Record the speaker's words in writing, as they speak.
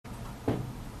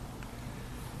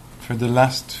For the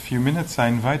last few minutes, I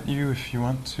invite you, if you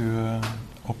want to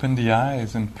open the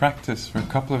eyes and practice for a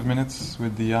couple of minutes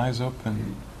with the eyes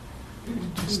open,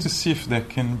 just to see if there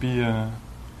can be a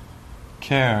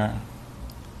care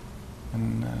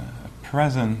and a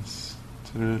presence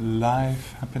to the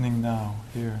life happening now,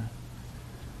 here,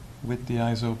 with the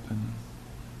eyes open.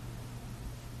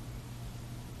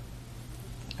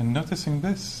 And noticing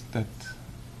this, that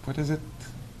what is it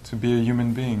to be a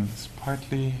human being? It's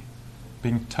partly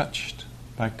being touched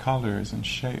by colors and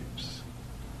shapes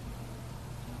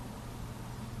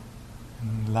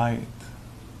and light.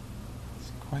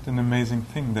 It's quite an amazing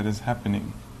thing that is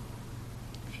happening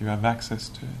if you have access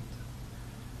to it.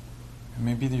 And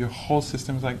maybe your whole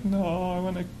system is like, no, I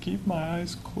want to keep my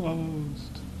eyes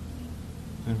closed.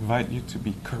 I invite you to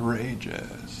be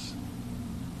courageous.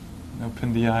 And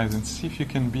open the eyes and see if you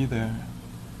can be there.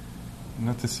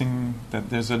 Noticing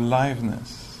that there's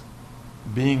aliveness,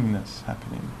 beingness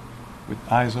happening with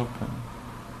eyes open.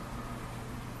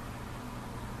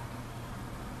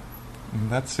 And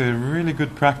that's a really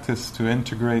good practice to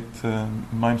integrate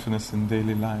mindfulness in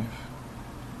daily life.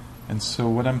 And so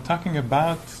what I'm talking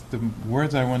about, the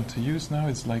words I want to use now,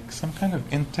 is like some kind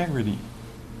of integrity.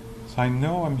 So I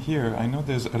know I'm here, I know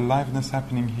there's aliveness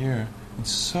happening here, and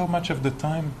so much of the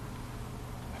time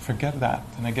I forget that,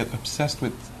 and I get obsessed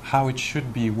with how it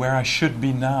should be, where I should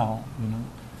be now,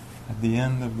 at the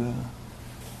end of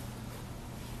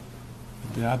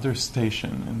the other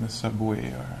station in the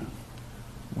subway, or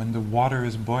when the water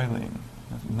is boiling,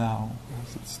 now,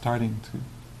 as it's starting to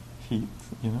heat,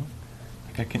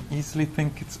 Like I can easily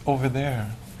think it's over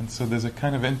there. And so there's a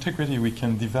kind of integrity we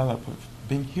can develop of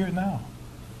being here now,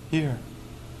 here.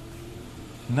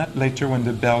 Not later when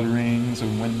the bell rings or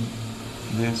when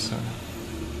this or...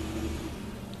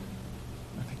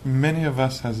 I think many of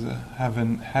us have a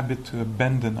habit to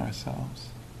abandon ourselves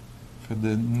for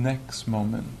the next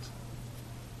moment.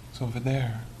 It's over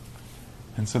there.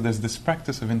 And so there's this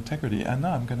practice of integrity. No,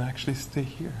 I'm going to actually stay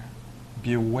here.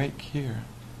 Be awake here.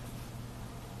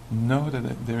 Know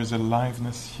that there's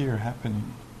aliveness here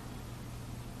happening.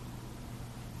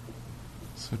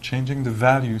 So changing the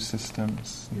value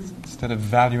systems, instead of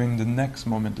valuing the next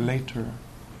moment, later,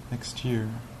 next year,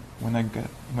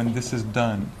 when this is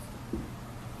done.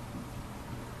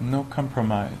 No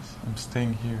compromise. I'm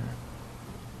staying here.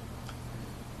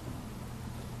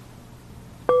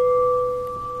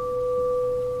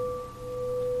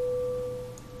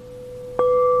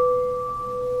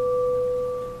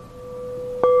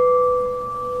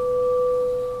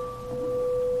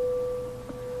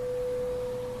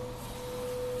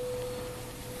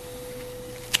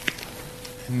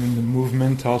 And in the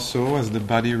movement also, as the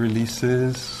body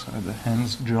releases, the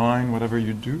hands join, whatever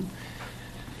you do,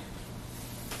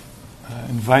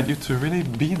 invite you to really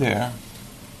be there.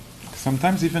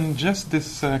 Sometimes even just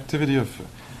this activity of,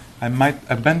 I might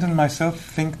abandon myself,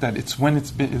 think that it's when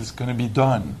it's going to be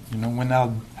done, when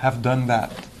I'll have done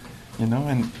that, and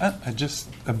I just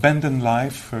abandon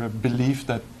life for a belief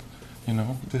that,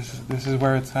 this is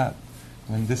where it's at,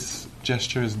 when this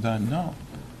gesture is done. No,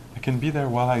 I can be there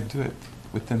while I do it,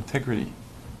 with integrity.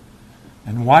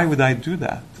 And why would I do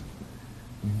that?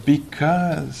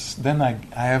 Because then I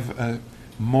have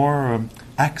more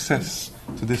access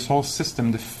to this whole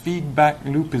system. The feedback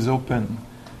loop is open.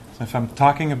 So if I'm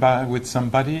talking about it with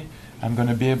somebody, I'm going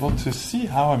to be able to see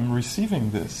how I'm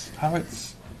receiving this, how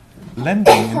it's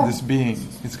lending in this being.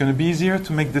 It's going to be easier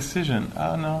to make decision.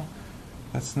 Oh no,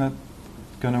 that's not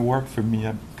going to work for me,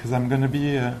 because I'm going to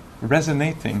be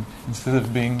resonating instead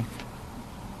of being,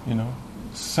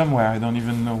 somewhere I don't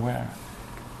even know where.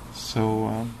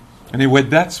 So anyway,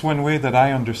 that's one way that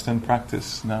I understand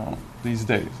practice now, these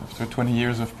days, after 20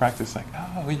 years of practice. Like,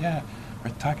 oh yeah,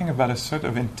 we're talking about a sort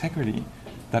of integrity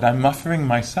that I'm offering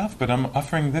myself, but I'm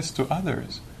offering this to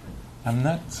others. I'm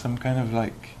not some kind of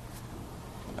like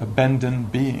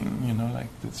abandoned being, like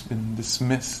that's been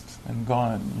dismissed and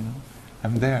gone,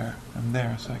 I'm there,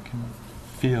 so I can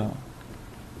feel,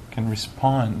 can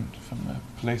respond from a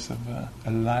place of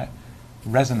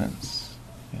resonance.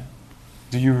 Yeah.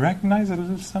 Do you recognize a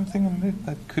little something in it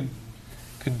that could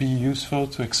be useful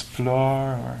to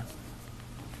explore, or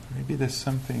maybe there's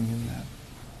something in that?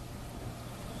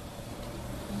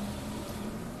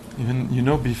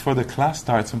 Even, before the class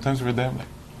starts, sometimes we're there, like,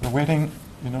 we're waiting,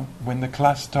 when the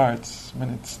class starts,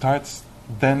 when it starts,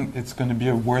 then it's going to be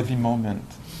a worthy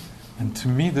moment. And to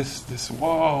me, this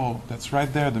whoa, that's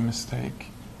right there, the mistake.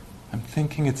 I'm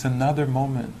thinking it's another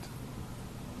moment.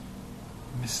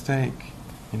 Mistake.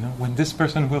 When this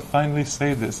person will finally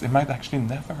say this, it might actually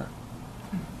never.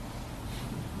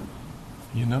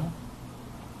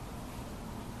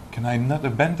 Can I not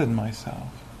abandon myself?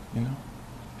 you know?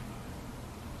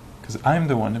 Because I'm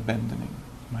the one abandoning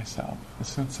myself.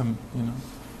 It's not some, you know.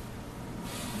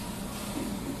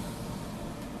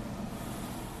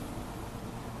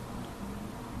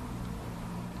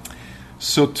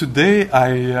 So today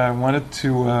I wanted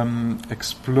to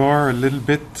explore a little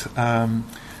bit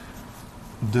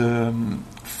the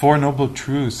Four Noble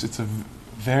Truths. It's a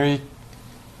very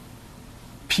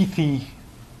pithy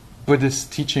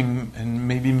Buddhist teaching, and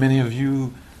maybe many of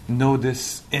you know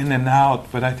this in and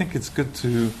out, but I think it's good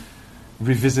to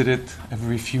revisit it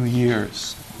every few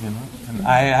years, you know. And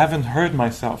I haven't heard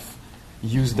myself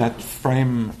use that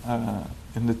frame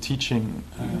in the teaching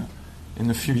in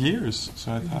a few years,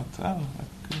 so I thought, oh, that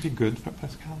could be good for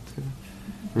Pascal to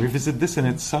revisit this. And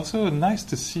it's also nice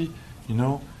to see, you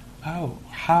know,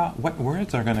 what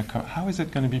words are going to come, how is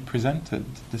it going to be presented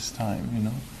this time, you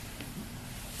know.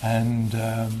 And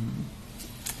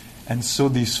so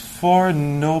these Four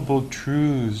Noble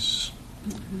Truths,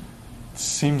 it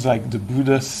seems like the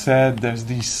Buddha said there's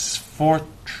these four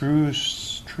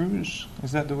truths. Truths?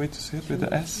 Is that the way to say it with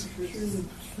the S? Truths.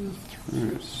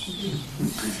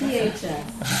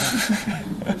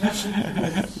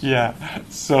 Yeah.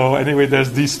 So anyway,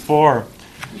 there's these four.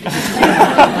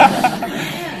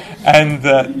 And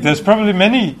there's probably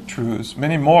many truths,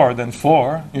 many more than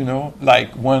four, you know.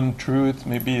 Like one truth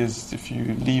maybe is if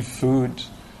you leave food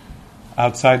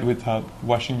outside without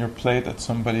washing your plate at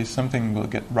something will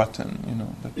get rotten, you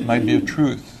know. That might be a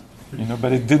truth, you know,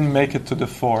 but it didn't make it to the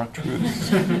four truths.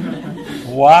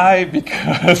 Why?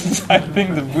 Because I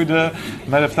think the Buddha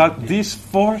might have thought these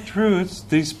four truths,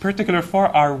 these particular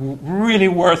four, are really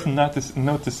worth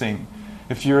noticing.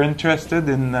 If you're interested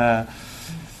in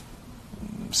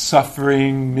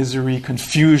suffering, misery,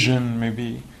 confusion,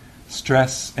 maybe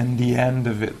stress, and the end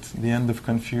of it, the end of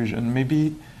confusion,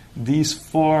 maybe these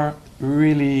four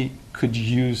really could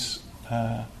use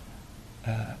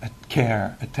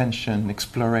care, attention,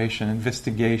 exploration,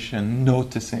 investigation,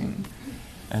 noticing.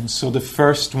 And so the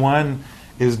first one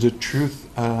is the truth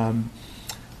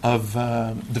of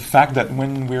the fact that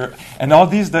when we're... And all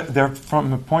these, they're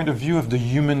from a point of view of the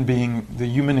human being, the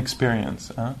human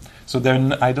experience. So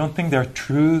I don't think they're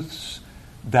truths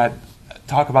that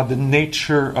talk about the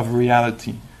nature of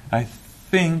reality. I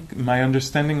think my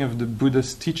understanding of the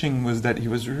Buddha's teaching was that he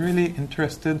was really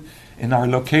interested in our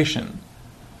location.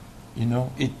 You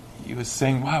know, he was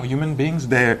saying, wow, human beings,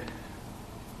 they're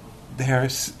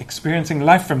experiencing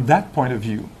life from that point of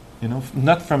view, you know,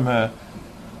 not from a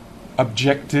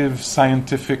objective,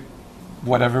 scientific,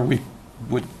 whatever we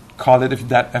would call it, if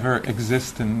that ever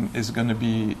exists and is going to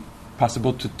be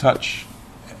possible to touch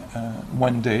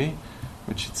one day,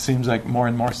 which it seems like more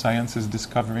and more science is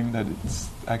discovering that it's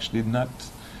actually not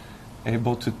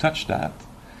able to touch that.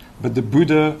 But the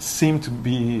Buddha seemed to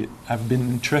have been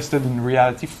interested in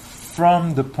reality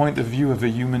from the point of view of a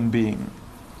human being.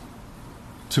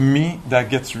 To me, that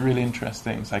gets really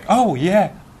interesting. It's like, oh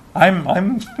yeah, I'm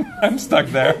I'm stuck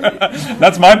there.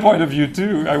 That's my point of view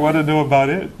too. I want to know about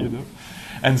it, you know.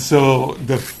 And so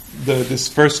this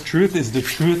first truth is the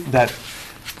truth that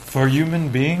for human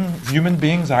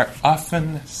beings are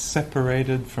often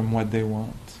separated from what they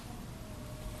want.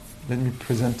 Let me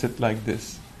present it like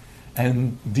this.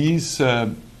 And these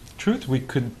truths, we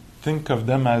could think of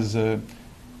them as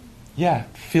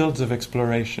fields of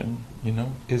exploration, you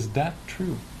know. Is that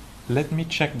true? Let me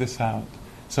check this out.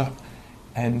 So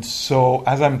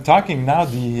as I'm talking now,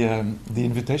 the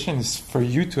invitation is for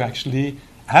you to actually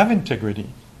have integrity,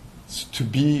 to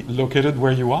be located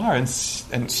where you are, and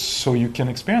so you can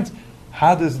experience.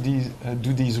 How do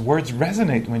these words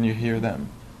resonate when you hear them?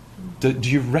 Do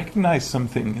you recognize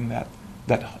something in that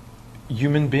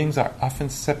human beings are often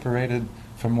separated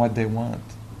from what they want?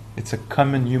 It's a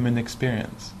common human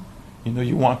experience. You know,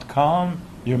 you want calm,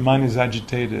 your mind is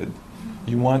agitated.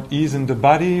 You want ease in the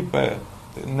body, but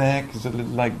the neck is a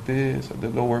little like this, or the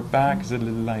lower back is a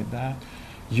little like that.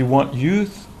 You want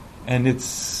youth, and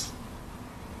it's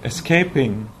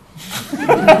escaping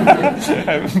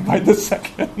by the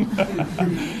second.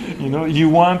 You know, you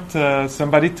want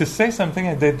somebody to say something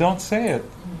and they don't say it.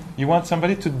 You want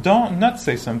somebody to not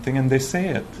say something and they say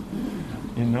it.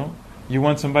 You know, you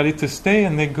want somebody to stay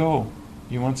and they go.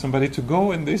 You want somebody to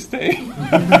go and they stay.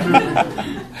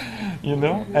 You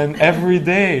know, and every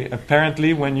day,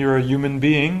 apparently, when you're a human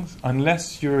being,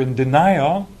 unless you're in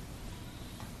denial,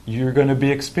 you're going to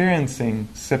be experiencing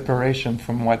separation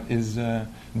from what is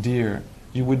dear.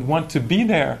 You would want to be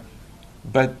there,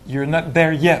 but you're not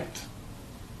there yet.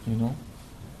 You know,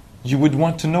 you would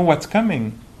want to know what's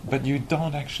coming, but you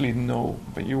don't actually know.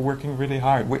 But you're working really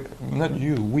hard. We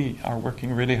are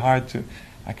working really hard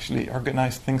actually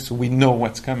organize things so we know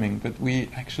what's coming, but we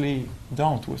actually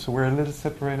don't. So we're a little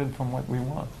separated from what we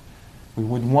want. We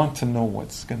would want to know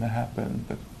what's going to happen,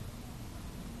 but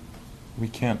we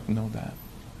can't know that.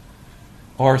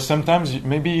 Or sometimes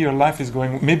maybe your life is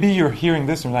going, maybe you're hearing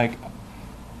this and like,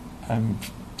 I'm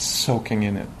soaking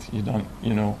in it.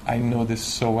 I know this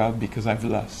so well because I've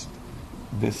lost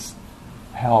this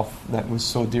health that was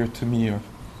so dear to me, or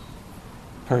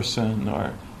person,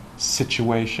 or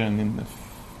situation.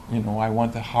 I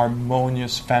want a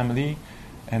harmonious family,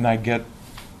 and I get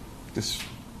this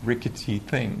rickety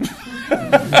thing.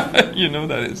 That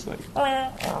is like,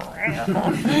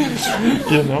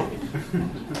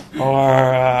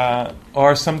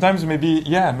 or sometimes maybe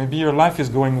your life is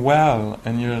going well,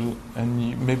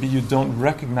 and maybe you don't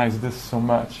recognize this so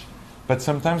much. But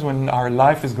sometimes when our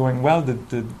life is going well,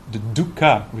 the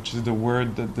dukkha, which is the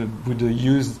word that the Buddha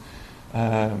used,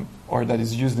 or that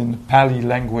is used in the Pali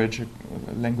language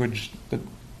that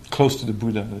close to the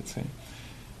Buddha, let's say,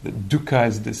 the dukkha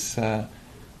is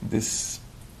this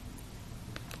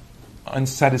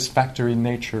unsatisfactory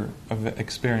nature of the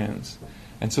experience.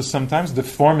 And so sometimes the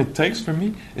form it takes for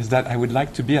me is that I would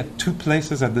like to be at two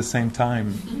places at the same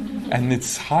time. And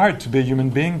it's hard to be a human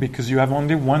being because you have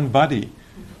only one body.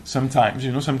 Sometimes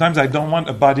I don't want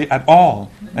a body at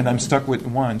all, and I'm stuck with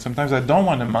one. Sometimes I don't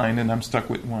want a mind, and I'm stuck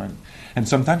with one. And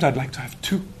sometimes I'd like to have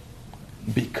two,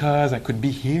 because I could be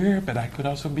here, but I could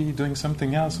also be doing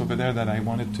something else over there that I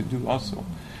wanted to do also.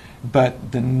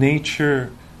 But the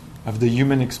nature of the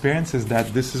human experience is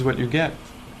that this is what you get.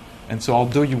 And so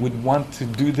although you would want to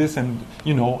do this and,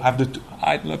 have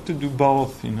I'd love to do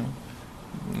both, no,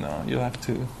 you'll have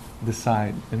to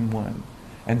decide in one.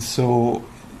 And so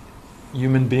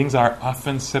human beings are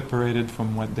often separated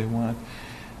from what they want.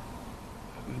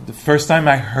 The first time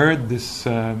I heard this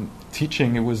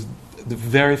teaching, it was the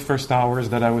very first hours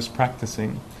that I was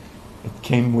practicing. It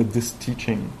came with this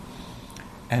teaching.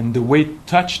 And the way it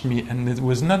touched me, and it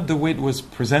was not the way it was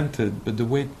presented, but the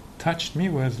way it touched me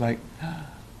was like,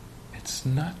 it's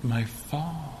not my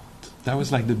fault. That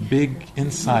was like the big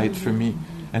insight for me.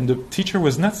 And the teacher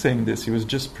was not saying this, he was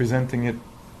just presenting it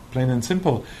plain and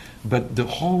simple. But the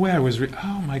whole way I was,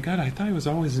 oh my God, I thought it was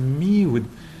always me with,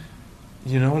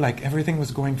 like everything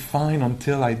was going fine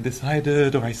until I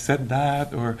decided, or I said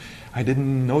that, or I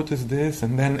didn't notice this,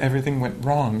 and then everything went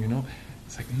wrong,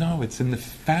 It's like, no, it's in the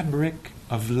fabric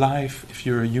of life, if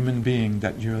you're a human being,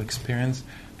 that you'll experience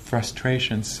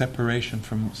frustration, separation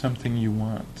from something you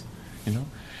want,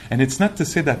 And it's not to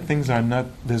say that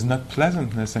there's not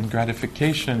pleasantness and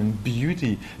gratification and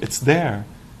beauty. It's there.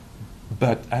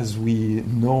 But as we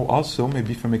know also,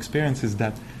 maybe from experience, is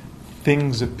that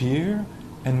things appear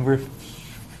and we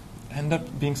end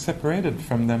up being separated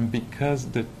from them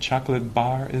because the chocolate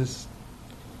bar is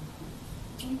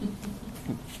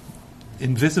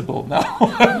invisible now.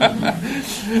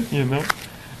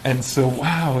 And so,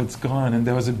 wow, it's gone. And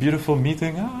there was a beautiful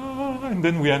meeting. And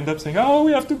then we end up saying,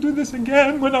 we have to do this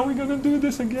again. When are we going to do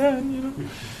this again?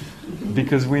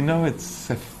 Because we know it's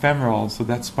ephemeral, so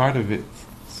that's part of it.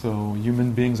 So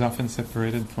human beings often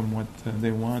separated from what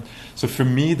they want. So for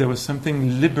me, there was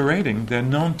something liberating. They're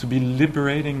known to be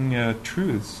liberating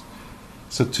truths.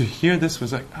 So to hear this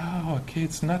was like, okay,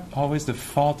 it's not always the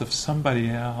fault of somebody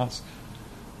else,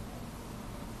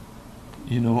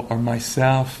 or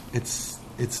myself. It's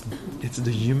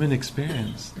the human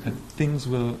experience that things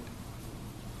will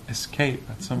escape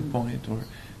at some point, or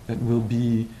that will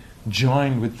be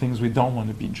joined with things we don't want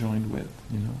to be joined with.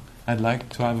 I'd like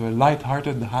to have a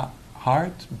light-hearted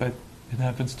heart, but it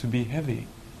happens to be heavy,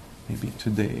 maybe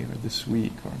today or this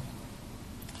week or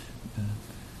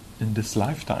in this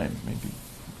lifetime. Maybe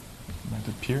it might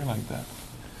appear like that.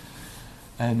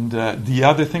 And the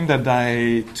other thing that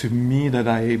I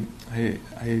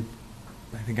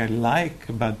think I like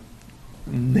about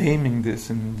naming this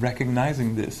and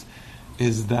recognizing this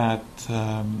is that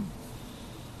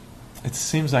it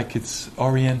seems like it's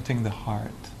orienting the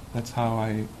heart. That's how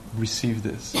I receive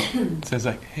this. It says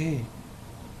like, hey,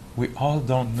 we all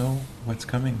don't know what's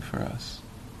coming for us.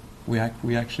 We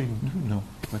actually do know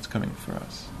what's coming for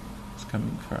us. It's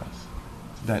coming for us.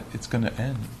 That it's going to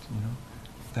end,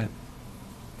 That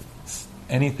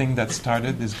anything that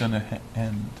started is going to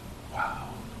end. Wow.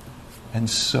 And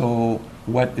so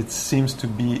what it seems to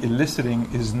be eliciting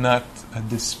is not a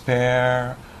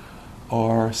despair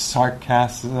or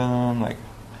sarcasm, like,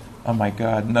 oh my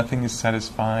God, nothing is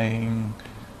satisfying.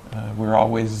 We're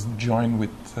always joined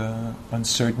with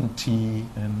uncertainty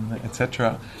and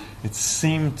etc. It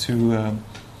seemed to,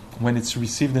 when it's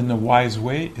received in a wise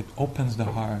way, it opens the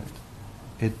heart.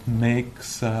 It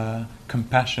makes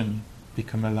compassion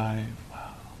become alive.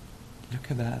 Wow. look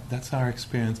at that. That's our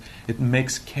experience. It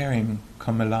makes caring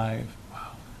come alive.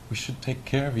 Wow, we should take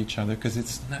care of each other because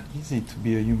it's not easy to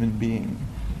be a human being.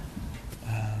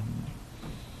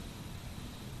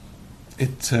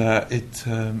 It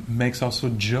makes also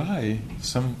joy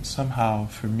somehow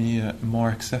for me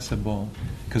more accessible,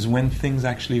 because when things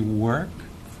actually work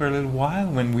for a little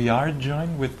while, when we are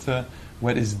joined with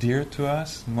what is dear to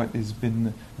us and what has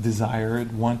been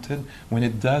desired, wanted, when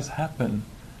it does happen,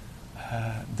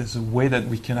 there's a way that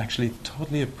we can actually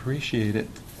totally appreciate it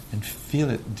and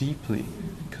feel it deeply,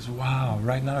 because wow,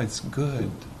 right now it's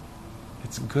good,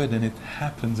 and it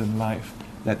happens in life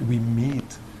that we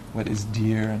meet what is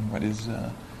dear and what is,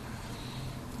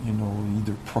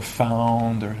 either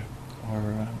profound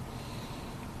or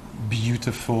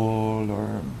beautiful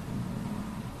or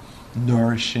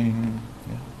nourishing.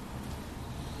 Yeah.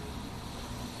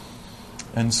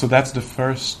 And so that's the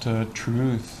first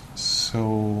truth.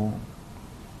 So,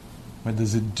 what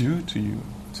does it do to you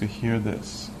to hear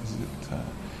this? Is it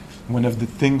one of the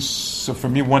things? So for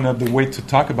me, one of the way to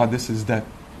talk about this is that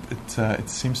it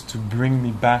seems to bring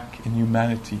me back in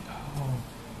humanity. Oh,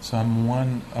 so I'm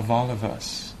one of all of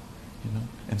us,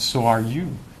 and so are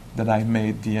you. That I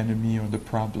made the enemy or the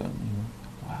problem.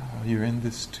 Wow, you're in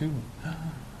this too.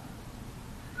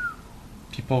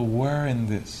 People were in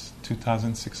this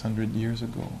 2,600 years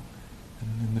ago,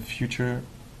 and in the future,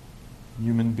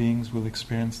 human beings will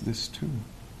experience this too.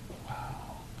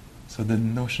 Wow! So the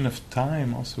notion of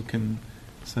time also can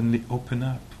suddenly open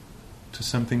up to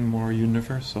something more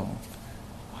universal.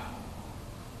 Wow.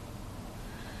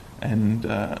 And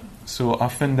so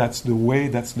often that's the way,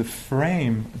 that's the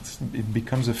frame. It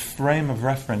becomes a frame of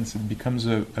reference. It becomes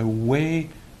a way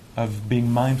of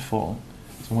being mindful.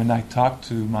 So when I talk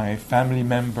to my family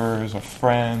members or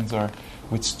friends or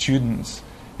with students,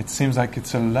 it seems like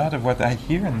it's a lot of what I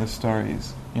hear in the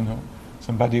stories.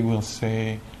 Somebody will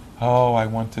say, "Oh, I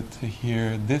wanted to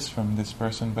hear this from this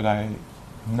person, but I'm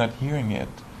not hearing it."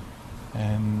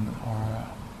 Or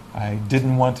I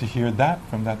didn't want to hear that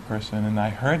from that person, and I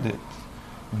heard it,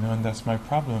 and that's my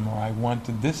problem. Or I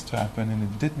wanted this to happen, and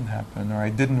it didn't happen. Or I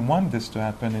didn't want this to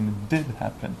happen, and it did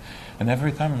happen. And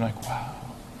every time I'm like, wow,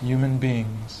 human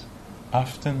beings,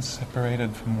 often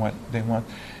separated from what they want.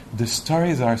 The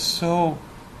stories are so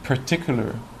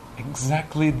particular.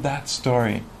 Exactly that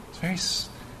story. It's very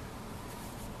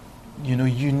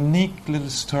unique little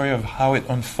story of how it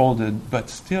unfolded, but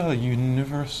still a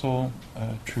universal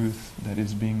truth that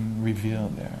is being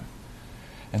revealed there.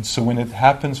 And so when it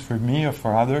happens for me or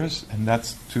for others, and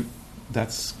that's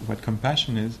what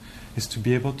compassion is to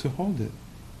be able to hold it.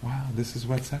 Wow, this is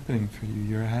what's happening for you.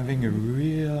 You're having a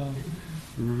real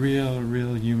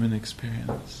human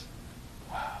experience.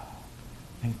 Wow,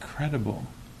 incredible.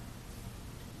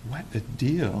 What a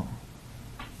deal.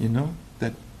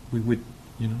 That we would,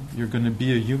 you're going to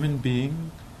be a human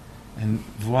being, and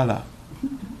voila,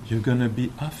 you're going to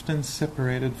be often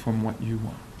separated from what you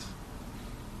want.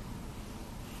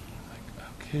 Like,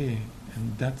 okay,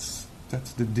 and that's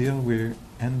the deal we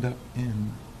end up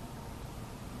in.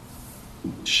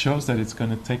 It shows that it's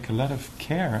going to take a lot of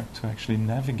care to actually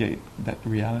navigate that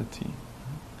reality.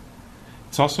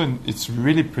 It's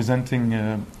really presenting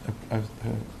a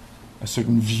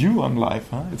certain view on life.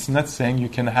 It's not saying you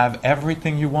can have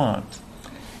everything you want,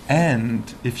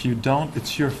 and if you don't,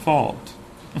 it's your fault.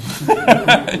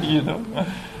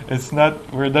 It's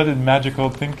not. We're not in magical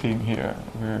thinking here.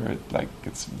 We're like,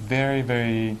 it's very,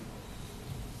 very.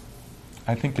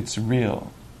 I think it's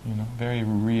real. Very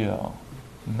real.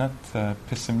 Not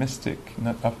pessimistic,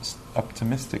 not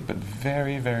optimistic, but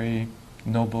very, very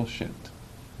noble shit.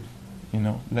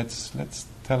 Let's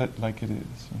tell it like it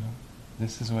is.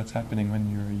 This is what's happening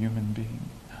when you're a human being.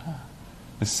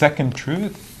 The second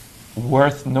truth,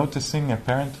 worth noticing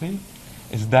apparently,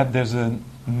 is that there's a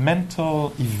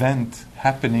mental event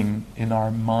happening in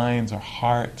our minds or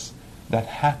hearts that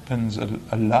happens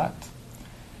a lot,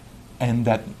 and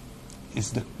that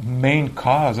is the main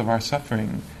cause of our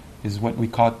suffering, is what we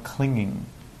call clinging.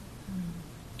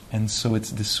 And so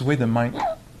it's this way the mind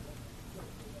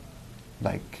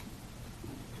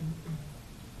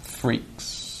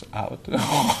freaks out, or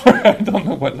I don't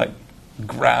know what,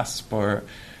 grasp or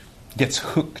gets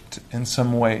hooked in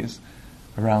some ways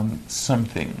around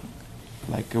something,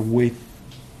 like a way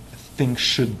things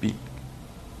should be.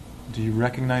 Do you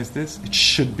recognize this? It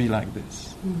should be like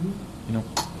this.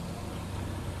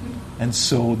 And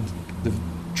so the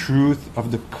truth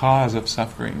of the cause of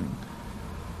suffering.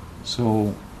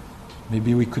 So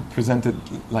maybe we could present it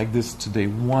like this today.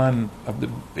 One of the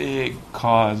big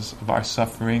cause of our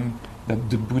suffering that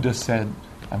the Buddha said,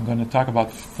 I'm going to talk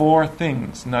about 4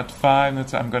 things, not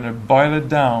 5. I'm going to boil it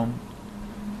down.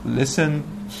 listen.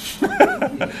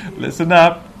 Listen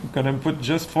up. I'm going to put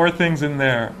just 4 things in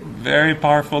there. Very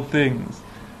powerful things.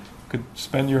 You could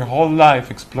spend your whole life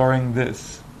exploring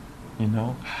this.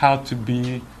 How to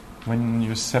be when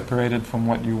you're separated from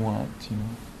what you want.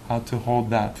 How to hold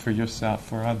that for yourself,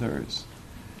 for others.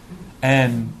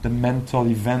 And the mental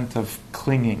event of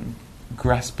clinging,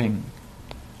 grasping.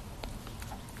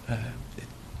 It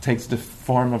takes the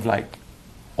form of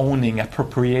owning,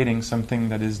 appropriating something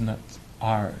that is not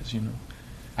ours.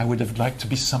 I would have liked to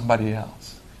be somebody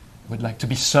else. I would like to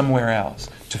be somewhere else,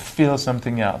 to feel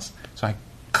something else. So I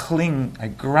cling, I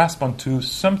grasp onto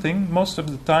something. Most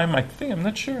of the time, I'm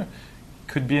not sure. It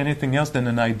could be anything else than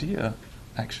an idea,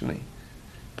 actually.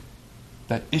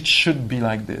 That it should be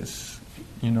like this,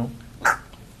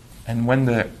 And when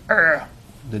the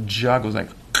jaw goes like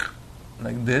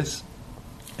this,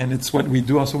 and it's what we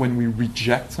do also when we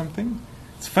reject something.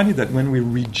 It's funny that when we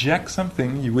reject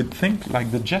something, you would think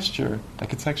like the gesture,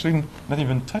 like it's actually not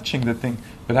even touching the thing.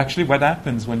 But actually what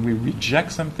happens when we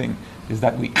reject something is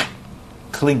that we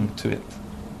cling to it.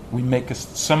 We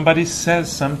somebody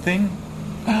says something,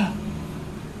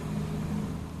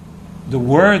 the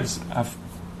words,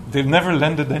 they've never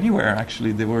landed anywhere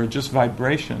actually. They were just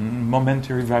vibration,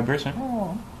 momentary vibration.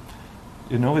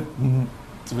 It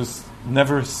was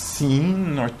never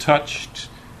seen or touched.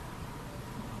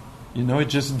 It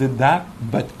just did that,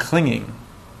 but clinging.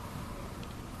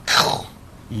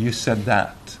 You said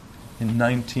that in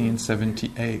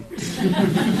 1978.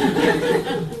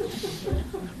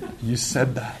 You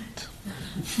said that.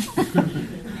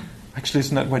 Actually,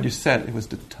 it's not what you said, it was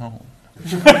the tone.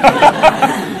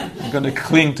 I'm going to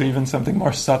cling to even something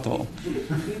more subtle.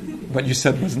 What you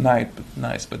said was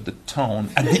nice, but the tone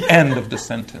at the end of the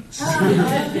sentence.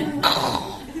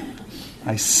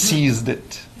 I seized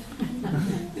it.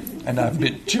 And I've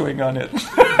been chewing on it.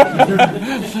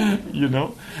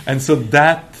 And so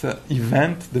that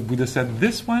event, the Buddha said,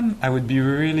 this one I would be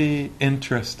really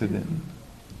interested in.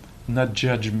 Not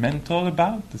judgmental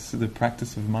about. This is the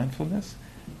practice of mindfulness.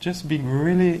 Just being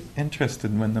really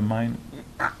interested when the mind,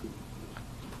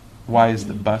 why is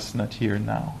the bus not here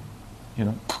now?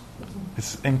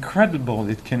 It's incredible.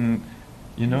 It can,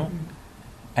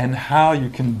 and how you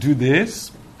can do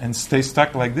this and stay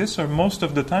stuck like this, or most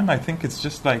of the time I think it's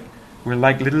just like we're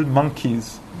like little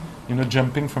monkeys,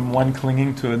 jumping from one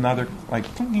clinging to another, like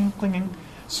clinging.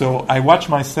 So I watch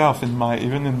myself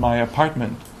even in my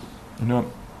apartment.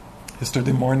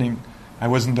 Yesterday morning I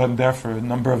wasn't done there for a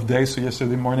number of days. So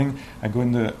yesterday morning I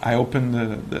open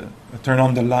I turn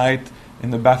on the light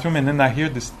in the bathroom, and then I hear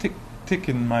this tick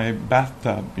in my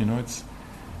bathtub.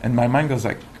 And my mind goes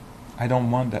like, I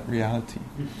don't want that reality.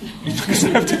 Because I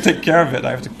have to take care of it. I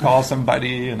have to call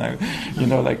somebody, and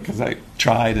because I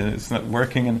tried and it's not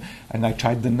working, and I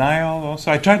tried denial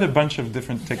also. I tried a bunch of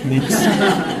different techniques,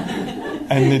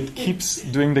 and it keeps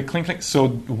doing the clink. So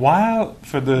while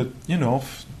for the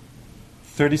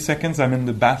 30 seconds I'm in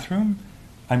the bathroom,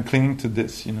 I'm clinging to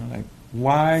this.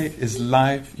 Why is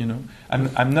life?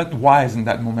 I'm not wise in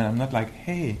that moment. I'm not like,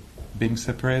 hey, being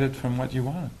separated from what you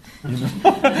want.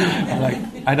 I'm like,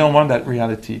 I don't want that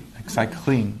reality because I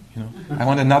cling. I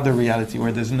want another reality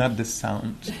where there's not this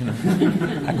sound,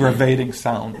 aggravating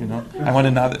sound. I want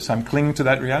another. So I'm clinging to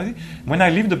that reality. When I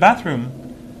leave the bathroom,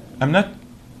 I'm not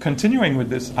continuing with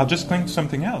this. I'll just cling to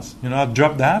something else. I'll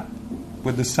drop that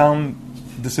with the sound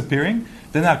disappearing.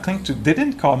 Then I'll cling to. They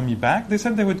didn't call me back. They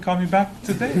said they would call me back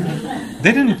today.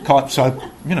 They didn't call. So I,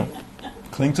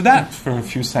 cling to that for a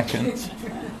few seconds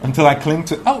until I cling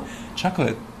to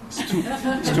chocolate. It's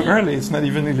too early. It's not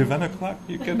even 11 o'clock.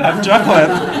 You can have chocolate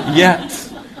yet.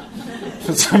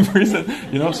 For some reason,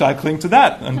 so I cling to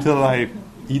that until I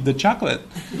eat the chocolate.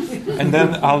 And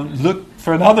then I'll look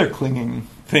for another clinging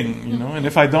thing, And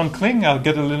if I don't cling, I'll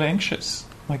get a little anxious.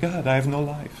 My God, I have no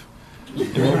life.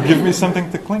 Give me something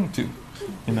to cling to,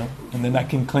 And then I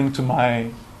can cling to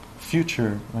my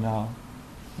future when I'll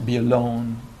be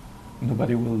alone.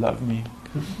 Nobody will love me.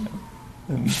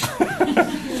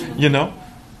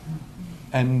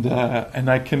 And and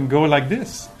I can go like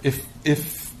this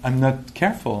if I'm not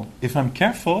careful. If I'm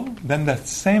careful, then that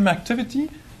same activity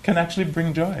can actually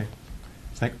bring joy.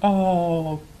 It's like,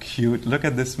 oh, cute! Look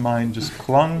at this mind just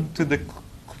clung to the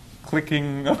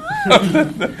clicking of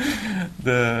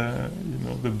the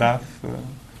bath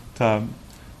tub,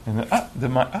 and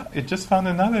it just found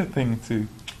another thing to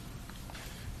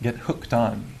get hooked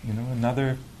on.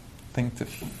 Another thing to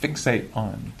fixate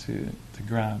on, to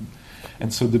grab.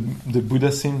 And so the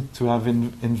Buddha seemed to have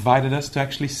invited us to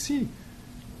actually see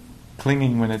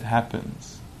clinging when it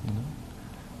happens.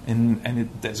 And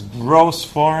there's gross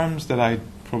forms that I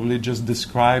probably just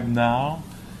described now,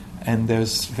 And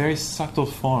there's very subtle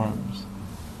forms.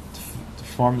 The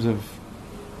forms of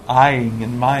eyeing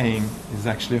and mying is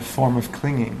actually a form of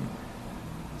clinging.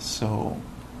 So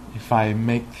if I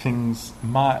make things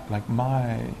my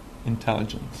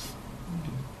intelligence,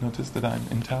 notice that I'm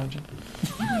intelligent,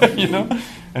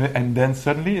 and then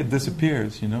suddenly it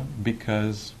disappears,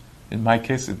 because in my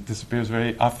case it disappears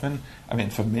very often. I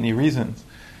mean, for many reasons.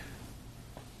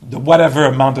 The whatever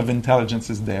amount of intelligence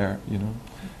is there,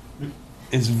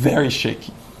 is very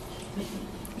shaky.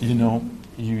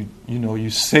 You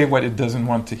say what it doesn't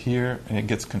want to hear, and it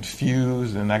gets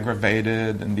confused and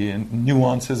aggravated, and the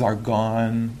nuances are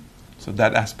gone. So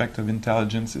that aspect of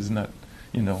intelligence is not,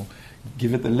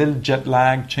 give it a little jet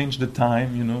lag, change the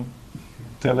time,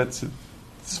 tell it's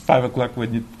 5 o'clock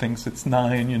when it thinks it's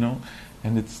 9,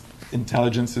 and its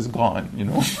intelligence is gone,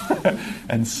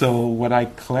 And so what I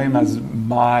claim as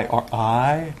my or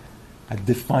I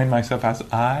define myself as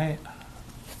I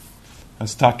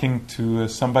was talking to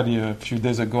somebody a few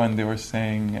days ago, and they were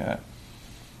saying,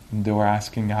 they were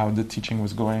asking how the teaching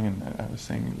was going, and I was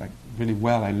saying, like, really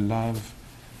well. I love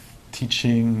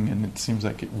teaching, and it seems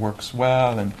like it works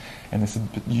well. And I said,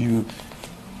 but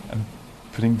I'm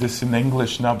putting this in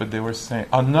English now, but they were saying,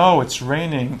 oh no, it's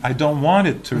raining. I don't want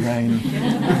it to rain.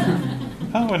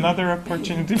 Oh, another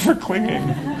opportunity for clinging.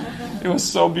 It was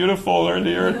so beautiful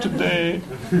earlier today.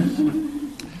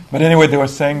 But anyway, they were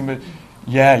saying, but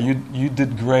yeah, you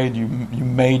did great. You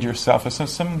made yourself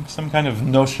some kind of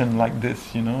notion like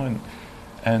this,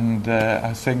 and I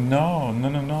was saying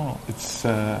no.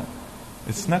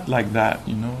 It's not like that,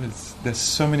 There's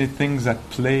so many things at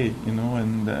play,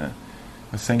 and I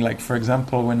was saying, like, for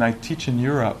example, when I teach in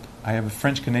Europe, I have a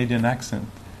French-Canadian accent.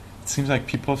 It seems like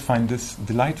people find this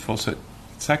delightful. So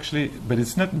it's actually, but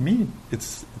it's not me.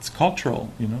 It's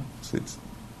cultural, So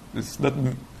it's not.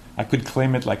 I could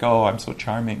claim it like, oh, I'm so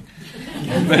charming,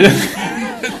 but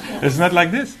it's not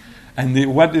like this. And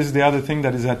what is the other thing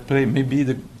that is at play? Maybe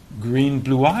the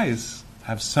green-blue eyes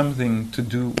have something to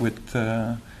do with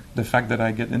the fact that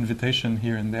I get invitation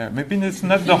here and there. Maybe it's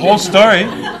not the whole story,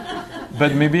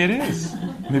 but maybe it is.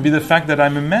 Maybe the fact that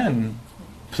I'm a man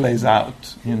plays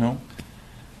out,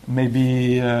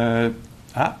 Maybe I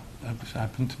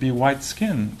happen to be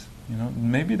white-skinned.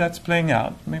 Maybe that's playing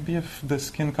out. Maybe if the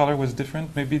skin color was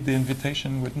different, maybe the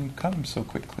invitation wouldn't come so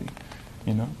quickly,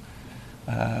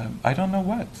 I don't know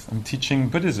what. I'm teaching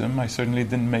Buddhism. I certainly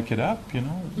didn't make it up, It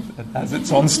has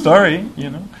its own story,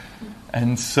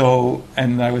 And so,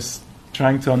 and I was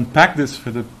trying to unpack this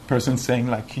for the person saying,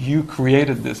 like, you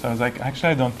created this. I was like, actually,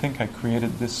 I don't think I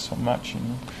created this so much,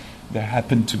 There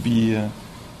happened to be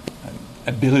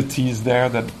abilities there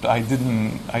that I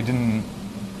didn't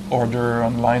order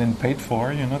online and paid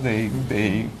for,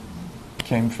 they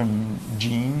came from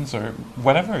genes or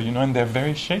whatever, and they're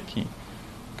very shaky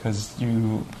because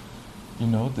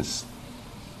this,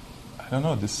 I don't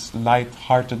know, this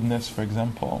light-heartedness, for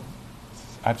example,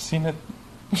 I've seen it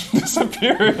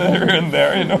disappear here and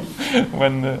there,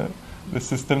 when the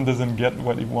system doesn't get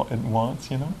what it wants,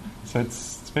 So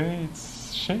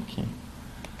it's shaky.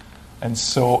 And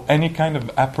so any kind of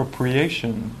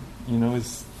appropriation,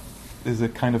 is a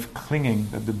kind of clinging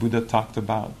that the Buddha talked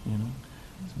about,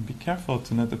 So be careful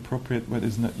to not appropriate what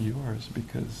is not yours,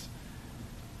 because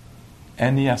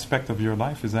any aspect of your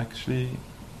life is actually,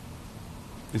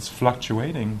 it's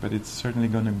fluctuating, but it's certainly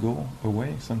going to go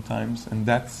away sometimes, and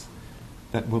that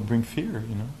will bring fear,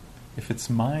 If it's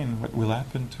mine, what will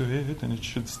happen to it? And it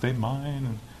should stay mine.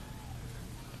 And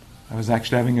I was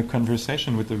actually having a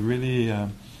conversation with a really a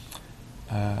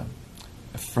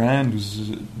friend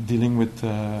who's dealing with,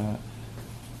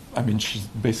 she's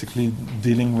basically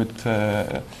dealing with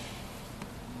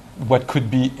what could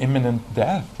be imminent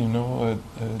death,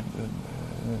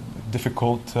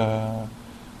 difficult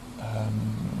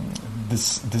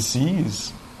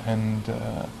disease, and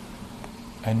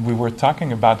we were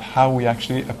talking about how we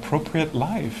actually appropriate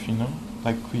life,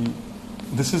 like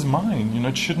this is mine,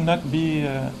 it should not be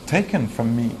taken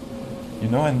from me,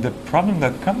 and the problem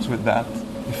that comes with that,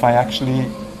 if I actually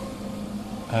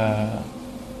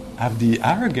have the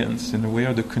arrogance in a way,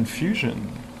 or the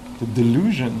confusion, the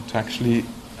delusion to actually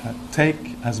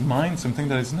take as mine something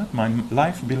that is not mine.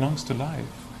 Life belongs to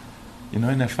life,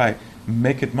 and if I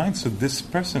make it mine, so this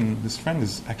person, this friend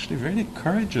is actually very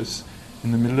courageous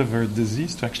in the middle of her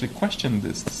disease to actually question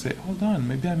this, to say, hold on,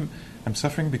 maybe I'm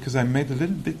suffering because I made a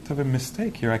little bit of a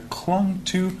mistake here. I clung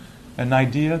to an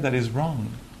idea that is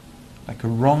wrong, like a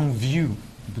wrong view.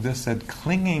 Buddha said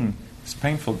clinging is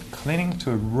painful. Clinging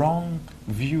to a wrong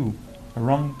view, a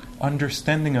wrong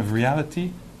understanding of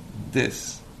reality,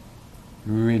 this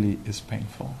really is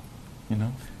painful,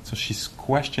 So she's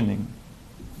questioning,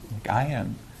 like I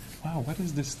am. Wow, what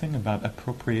is this thing about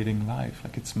appropriating life?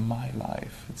 Like it's my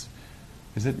life.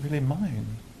 Is it really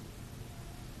mine?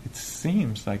 It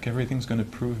seems like everything's going to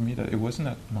prove me that it was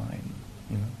not mine,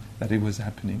 that it was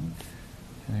happening,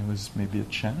 and it was maybe a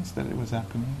chance that it was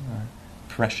happening, or a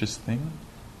precious thing,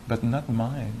 but not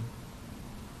mine.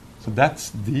 So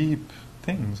that's deep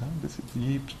things. This is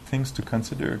deep things to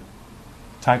consider.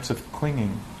 Types of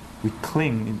clinging. We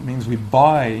cling. It means we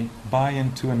buy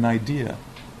into an idea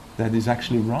that is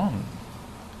actually wrong.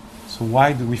 So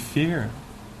why do we fear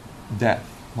death?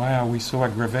 Why are we so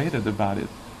aggravated about it?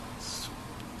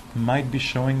 It might be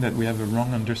showing that we have a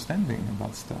wrong understanding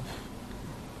about stuff,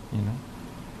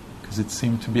 because it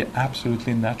seemed to be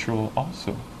absolutely natural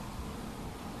also.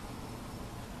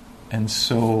 And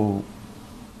so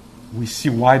we see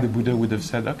why the Buddha would have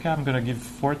said, okay, I'm going to give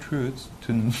 4 truths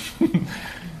to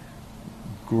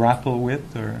grapple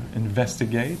with or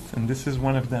investigate, and this is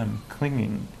one of them: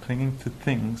 clinging to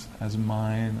things as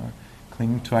mine, or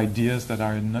clinging to ideas that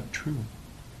are not true,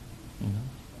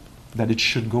 that it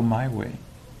should go my way.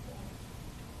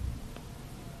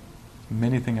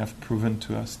 Many things have proven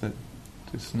to us that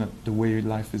it's not the way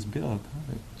life is built.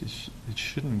 It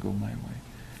shouldn't go my way.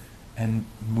 And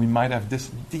we might have this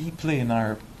deeply in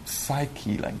our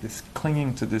psyche, like this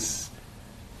clinging to this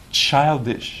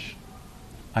childish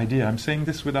idea. I'm saying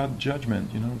this without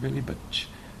judgment, really, but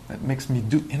that makes me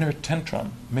do inner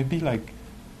tantrum. Maybe like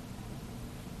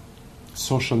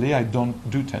socially I don't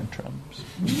do tantrums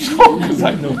because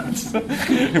I know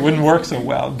it wouldn't work so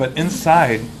well, but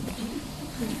inside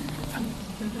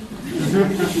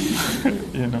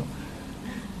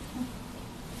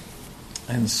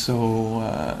and so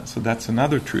that's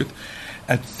another truth.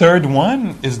 A third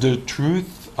one is the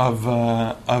truth of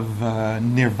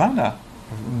nirvana,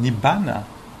 nibbana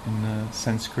in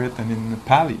Sanskrit and in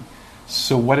Pali.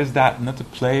 So what is that? Not a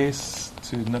place,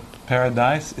 not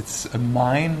paradise. It's a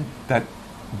mind that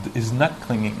is not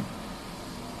clinging,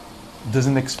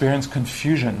 doesn't experience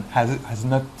confusion, is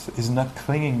not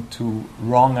clinging to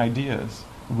wrong ideas,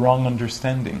 wrong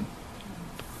understanding.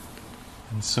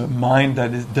 And so a mind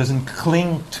that doesn't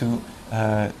cling to,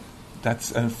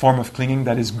 that's a form of clinging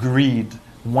that is greed,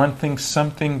 wanting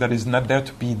something that is not there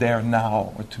to be there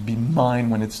now, or to be mine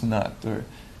when it's not. Or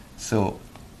so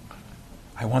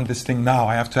I want this thing now,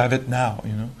 I have to have it now,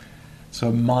 So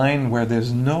a mind where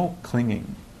there's no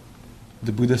clinging.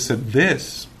 The Buddha said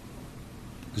this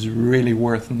is really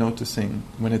worth noticing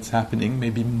when it's happening,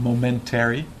 maybe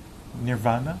momentary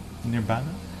nirvana,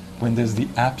 when there's the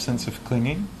absence of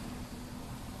clinging,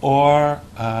 or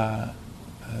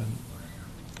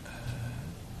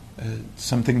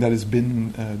something that has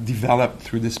been developed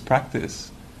through this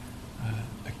practice,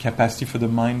 a capacity for the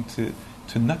mind to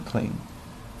not cling,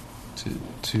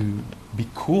 to be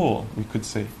cool, we could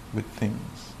say, with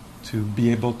things, to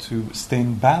be able to stay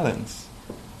in balance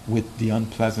with the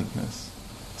unpleasantness,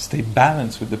 stay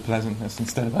balanced with the pleasantness,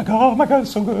 instead of like, oh my God,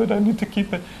 it's so good, I need to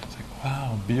keep it. It's like,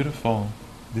 wow, beautiful,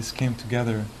 this came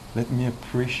together, let me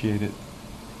appreciate it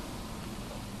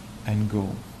and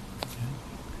go.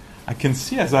 I can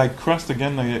see as I crossed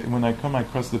again, when I come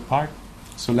across the park.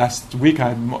 So last week,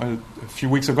 a few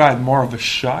weeks ago, I had more of a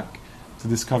shock to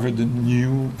discover the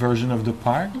new version of the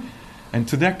park. And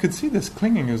today I could see this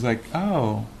clinging. It was like,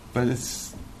 oh, but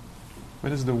it's,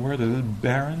 what is the word? A little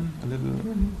barren, a little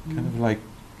kind of like,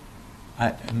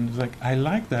 and it was like, I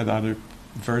like that other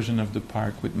version of the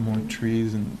park with more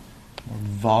trees and more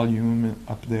volume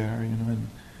up there,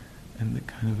 and the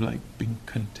kind of like being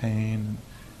contained.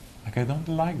 Like, I don't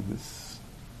like this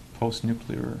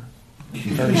post-nuclear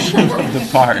version of the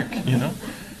park,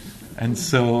 And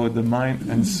so the mind,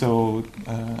 and so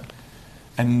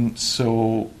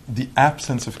the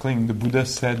absence of clinging. The Buddha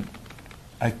said,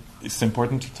 it's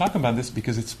important to talk about this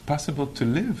because it's possible to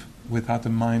live without a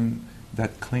mind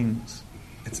that clings.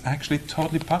 It's actually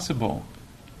totally possible.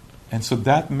 And so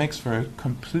that makes for a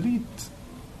complete,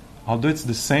 although it's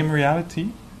the same reality,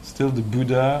 still the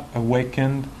Buddha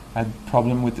awakened, had a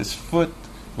problem with his foot,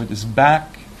 with his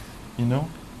back,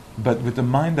 but with a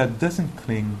mind that doesn't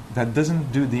cling, that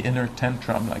doesn't do the inner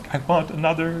tantrum, like, I want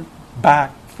another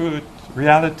back, foot,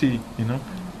 reality,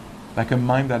 like a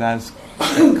mind that has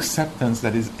acceptance,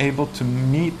 that is able to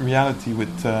meet reality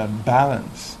with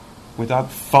balance, without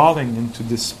falling into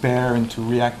despair, into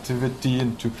reactivity,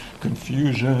 into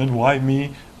confusion, why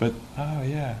me? But,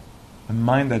 a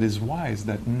mind that is wise,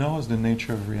 that knows the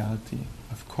nature of reality.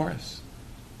 Of course,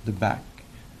 the back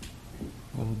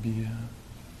will be,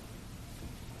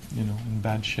 in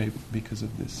bad shape because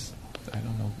of this, I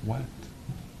don't know what,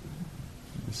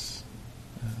 this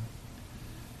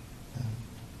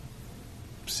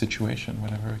situation,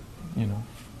 whatever,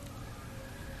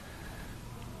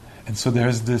 And so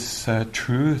there's this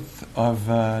truth of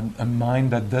a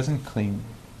mind that doesn't cling,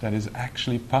 that is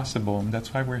actually possible, and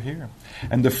that's why we're here.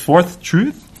 And the fourth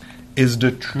truth is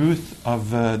the truth of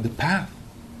the path.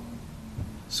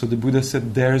 So the Buddha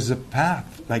said there's a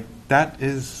path, like that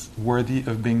is worthy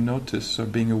of being noticed or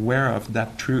being aware of,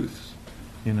 that truth,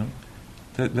 you know.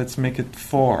 Let's make it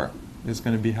 4. It's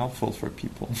going to be helpful for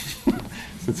people. So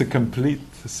it's a complete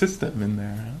system in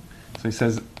there. Huh? So he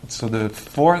says, so the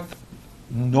fourth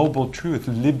noble truth,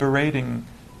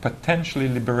 potentially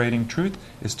liberating truth,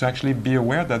 is to actually be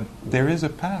aware that there is a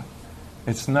path.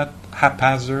 It's not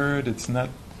haphazard, it's not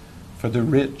for the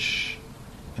rich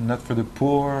and not for the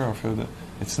poor, or for the...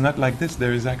 It's not like this.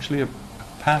 There is actually a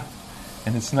path.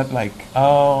 And it's not like,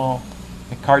 oh,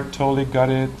 Eckhart totally got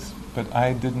it, but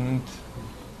I didn't.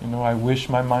 You know, I wish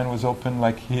my mind was open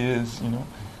like his, you know.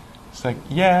 It's like,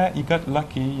 yeah, he got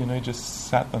lucky, you know, he just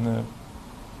sat on a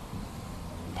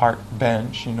park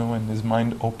bench, you know, and his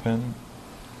mind open.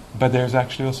 But there's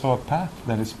actually also a path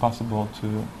that is possible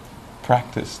to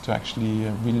practice, to actually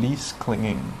release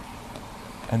clinging.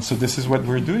 And so this is what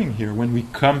we're doing here. When we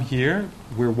come here,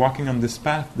 we're walking on this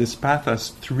path. This path has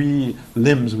 3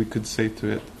 limbs, we could say to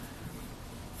it.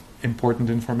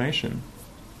 Important information.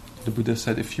 The Buddha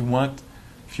said, if you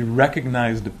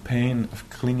recognize the pain of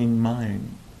clinging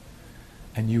mind,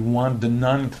 and you want the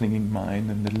non-clinging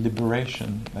mind and the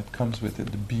liberation that comes with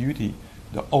it, the beauty,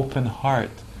 the open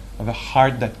heart of a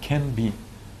heart that can be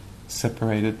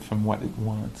separated from what it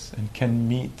wants and can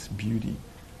meet beauty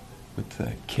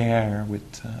with care,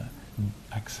 with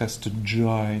access to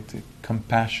joy, to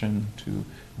compassion, to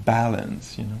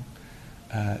balance, you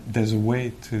know. There's a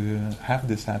way to have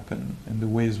this happen, and the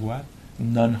way is what?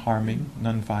 Non-harming,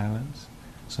 non-violence.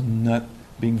 So not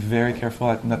being very careful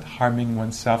at not harming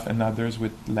oneself and others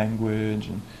with language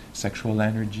and sexual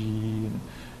energy and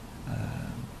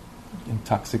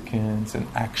intoxicants and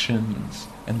actions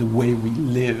and the way we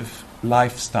live,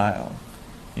 lifestyle,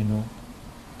 you know,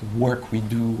 the work we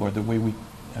do, or the way we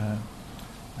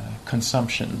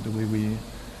consumption, the way we,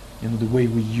 you know, the way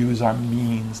we use our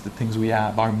means, the things we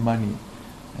have, our money.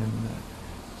 And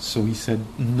so he said,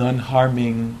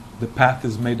 non-harming. The path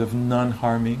is made of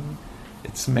non-harming.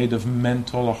 It's made of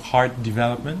mental or heart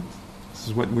development. This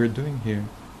is what we're doing here.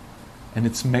 And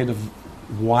it's made of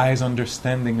wise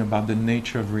understanding about the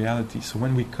nature of reality. So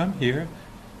when we come here,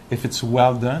 if it's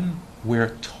well done,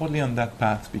 we're totally on that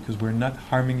path, because we're not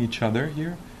harming each other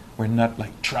here. We're not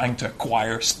like trying to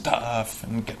acquire stuff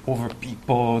and get over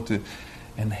people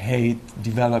and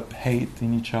develop hate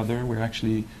in each other. We're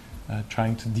actually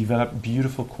trying to develop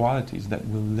beautiful qualities that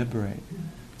will liberate.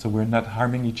 So we're not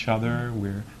harming each other.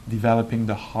 We're developing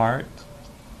the heart,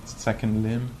 second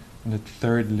limb, and the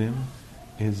third limb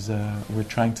is we're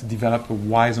trying to develop a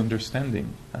wise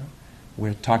understanding.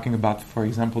 We're talking about, for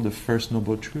example, the first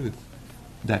noble truth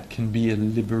that can be a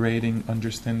liberating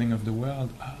understanding of the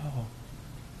world. Oh,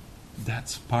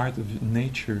 that's part of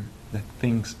nature, that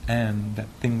things end, that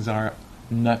things are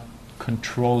not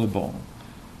controllable.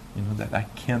 You know, that I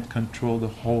can't control the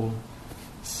whole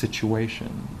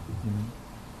situation. You know?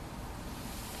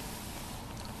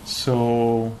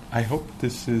 So I hope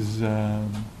this is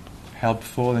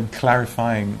helpful and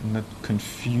clarifying, not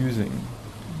confusing.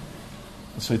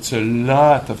 So it's a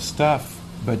lot of stuff,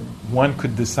 but one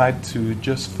could decide to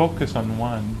just focus on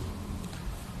one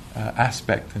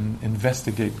aspect and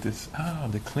investigate this.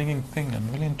 The clinging thing,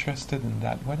 I'm really interested in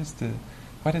that. What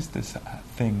is this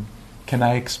thing? Can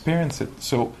I experience it?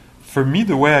 So for me,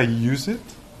 the way I use it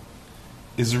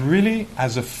is really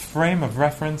as a frame of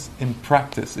reference in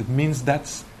practice. It means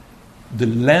that's the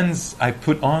lens I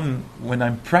put on when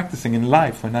I'm practicing in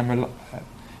life. When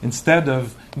instead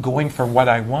of going for what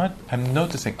I want, I'm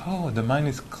noticing, the mind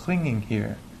is clinging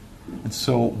here. And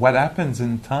so what happens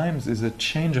in times is a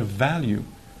change of value.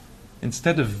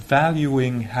 Instead of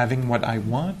valuing having what I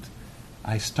want,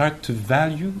 I start to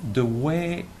value the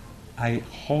way I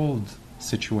hold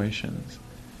situations.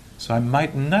 So I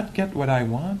might not get what I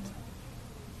want,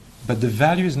 but the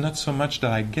value is not so much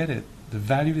that I get it. The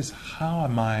value is, how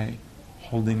am I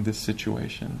holding this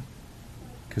situation?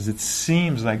 Because it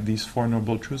seems like these Four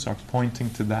Noble Truths are pointing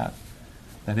to that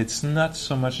it's not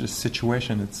so much the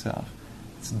situation itself,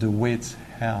 it's the way it's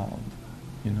held,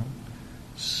 you know.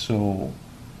 So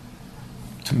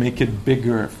to make it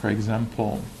bigger, for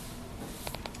example,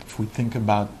 if we think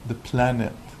about the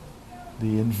planet,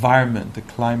 the environment, the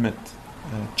climate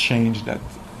change that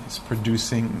is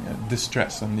producing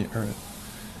distress on the earth,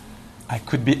 I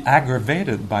could be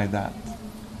aggravated by that.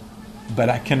 But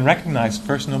I can recognize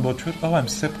First Noble Truth, I'm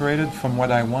separated from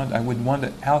what I want. I would want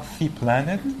a healthy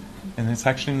planet, and it's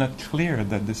actually not clear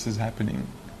that this is happening.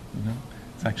 You know,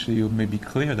 It's actually, you may be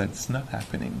clear that it's not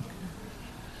happening.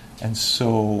 And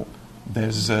so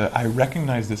I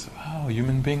recognize this. Oh,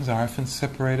 human beings are often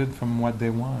separated from what they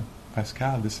want.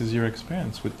 Pascal, this is your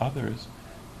experience with others.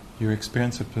 You're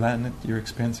experiencing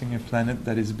a planet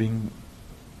that is being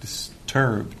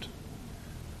disturbed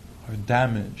or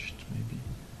damaged, maybe,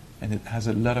 and it has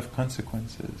a lot of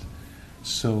consequences.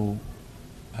 So,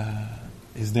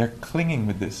 is there clinging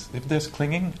with this? If there's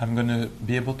clinging, I'm going to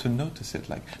be able to notice it.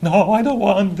 Like, no, I don't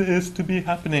want this to be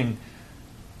happening.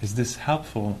 Is this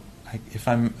helpful? If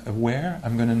I'm aware,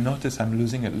 I'm going to notice I'm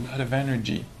losing a lot of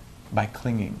energy by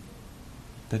clinging.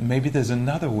 That maybe there's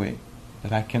another way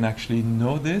that I can actually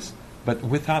know this, but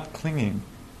without clinging.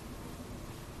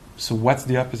 So what's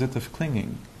the opposite of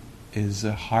clinging? Is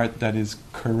a heart that is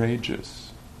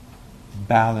courageous,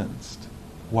 balanced,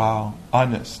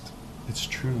 honest. It's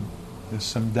true. There's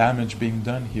some damage being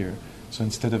done here. So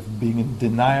instead of being in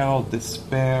denial,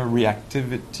 despair,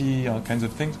 reactivity, all kinds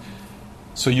of things.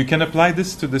 So you can apply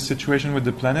this to the situation with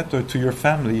the planet, or to your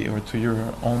family, or to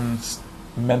your own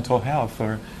mental health,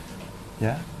 or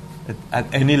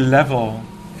at any level,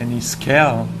 any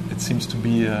scale, it seems to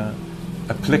be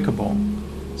applicable.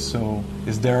 So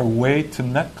is there a way to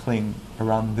not cling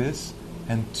around this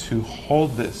and to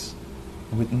hold this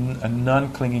with a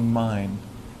non-clinging mind?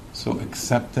 So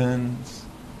acceptance,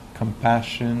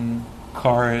 compassion,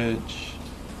 courage,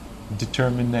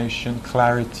 determination,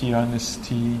 clarity,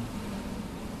 honesty,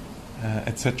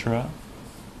 etc.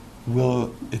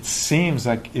 It seems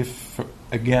like if,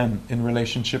 again, in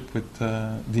relationship with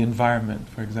the environment,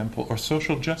 for example, or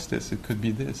social justice, it could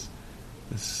be this.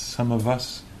 There's some of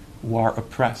us who are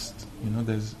oppressed.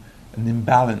 There's an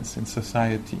imbalance in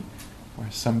society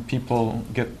where some people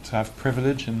get to have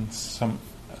privilege and some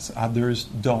others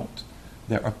don't.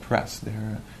 They're oppressed.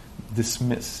 They're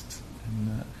dismissed.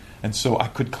 And so I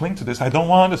could cling to this. I don't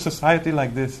want a society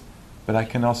like this, but I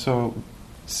can also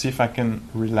see if I can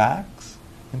relax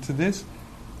into this,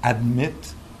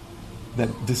 admit that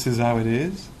this is how it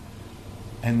is,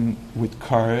 and with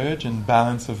courage and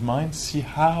balance of mind, see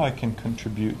how I can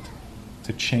contribute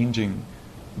to changing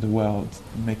the world,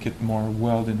 make it more a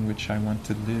world in which I want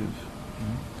to live.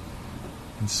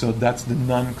 And so that's the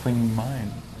non-clinging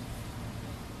mind.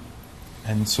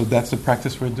 And so that's the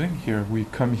practice we're doing here. We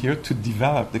come here to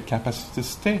develop the capacity to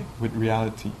stay with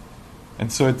reality.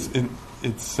 And so it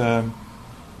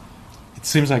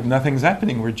seems like nothing's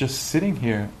happening. We're just sitting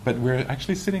here. But we're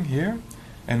actually sitting here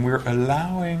and we're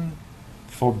allowing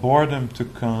for boredom to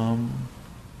come.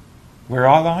 We're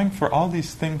allowing for all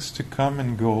these things to come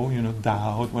and go.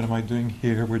 Doubt, what am I doing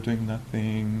here? We're doing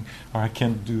nothing. Or I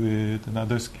can't do it and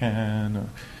others can. Or,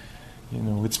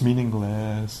 it's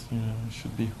meaningless. I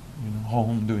should be,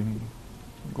 home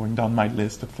going down my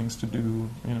list of things to do.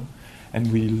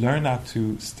 And we learn how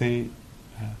to stay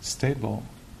stable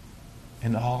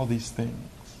in all these things.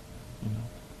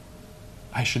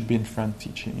 I should be in front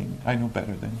teaching. I know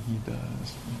better than he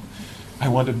does. I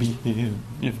want to be him,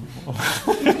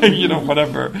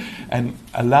 whatever. And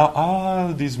allow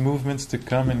all these movements to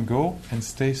come and go and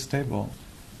stay stable.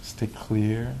 Stay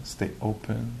clear, stay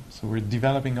open. So we're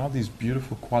developing all these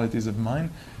beautiful qualities of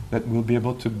mind that we'll be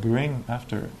able to bring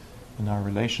after in our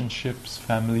relationships,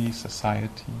 family,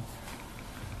 society.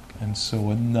 And so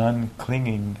a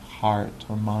non-clinging heart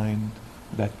or mind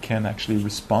that can actually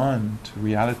respond to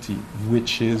reality,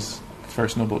 which is,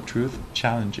 First Noble Truth,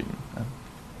 challenging.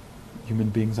 Human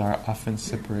beings are often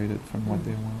separated from what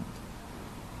they want.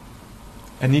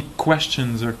 Any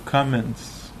questions or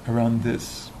comments around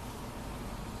this?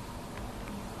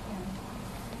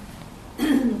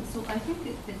 So I think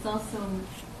it's also,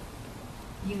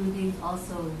 human beings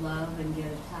also love and get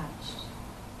attached,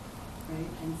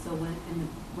 right? And so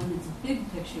when it's big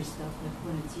picture stuff, like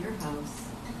when it's your house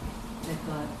that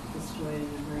got destroyed in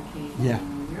a hurricane,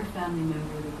 or your family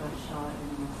member that got shot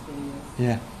in Las Vegas.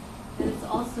 Yeah. And it's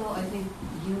also, I think,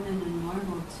 human and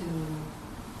normal to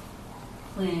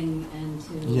cling and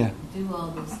to do all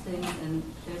those things, and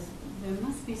there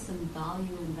must be some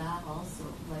value in that also.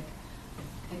 Like,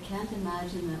 I can't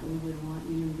imagine that we would want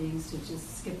human beings to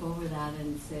just skip over that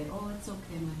and say, oh, it's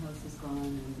okay, my house is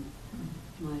gone and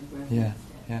my breath is dead.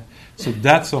 Yeah. So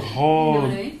that's a whole... You know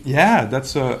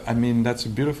what I mean? that's a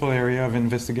beautiful area of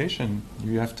investigation.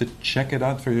 You have to check it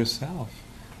out for yourself,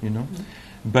 Mm-hmm.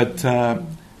 But,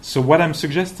 so what I'm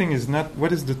suggesting is not...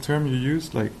 What is the term you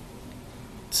use? Like,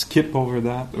 skip over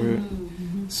that? Or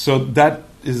So that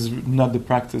is not the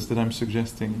practice that I'm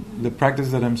suggesting. The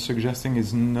practice that I'm suggesting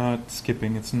is not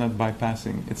skipping, it's not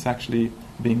bypassing. It's actually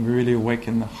being really awake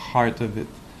in the heart of it.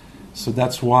 So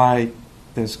that's why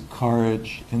there's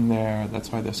courage in there.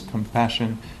 That's why there's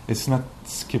compassion. It's not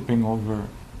skipping over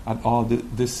at all.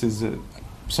 This is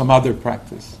some other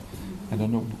practice. I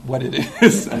don't know what it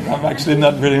is, and I'm actually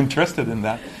not really interested in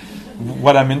that.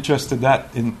 What I'm interested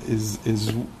in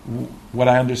is what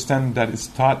I understand that is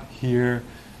taught here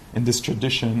in this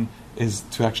tradition is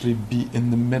to actually be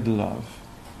in the middle of,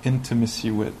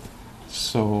 intimacy with.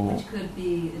 So which could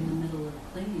be in the middle of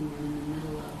clinging and in the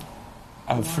middle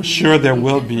of for sure there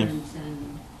will be.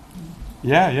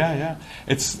 Yeah.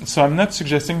 So I'm not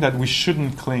suggesting that we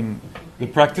shouldn't cling. The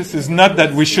practice is not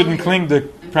that we shouldn't cling. The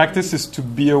practice is to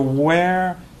be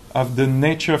aware of the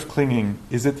nature of clinging.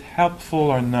 Is it helpful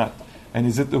or not? And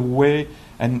is it a way,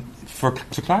 and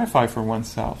to clarify for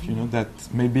oneself, that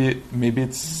maybe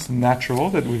it's natural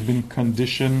that we've been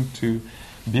conditioned to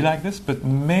be like this, but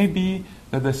maybe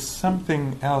that there's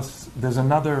something else, there's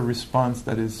another response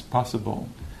that is possible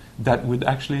that would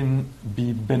actually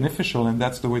be beneficial, and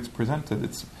that's the way it's presented.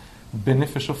 It's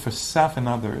beneficial for self and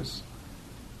others.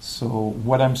 So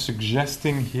what I'm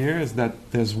suggesting here is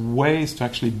that there's ways to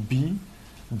actually be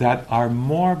that are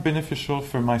more beneficial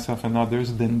for myself and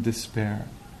others than despair.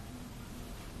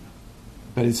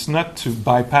 But it's not to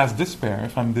bypass despair.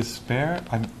 If I'm despair,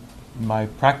 my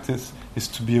practice is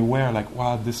to be aware, like,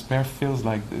 wow, despair feels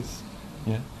like this.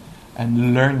 Yeah?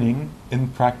 And learning in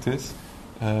practice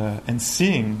and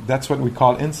seeing, that's what we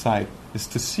call insight, is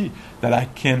to see that I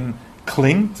can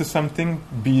cling to something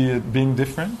being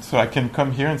different. So I can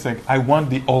come here and say, I want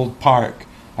the old park.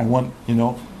 I want,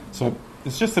 so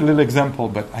it's just a little example,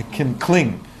 but I can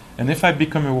cling. And if I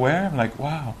become aware, I'm like,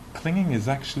 wow, clinging is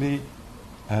actually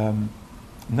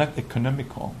not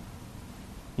economical.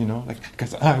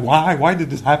 Because why did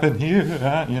this happen here?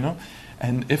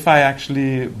 And if I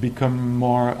actually become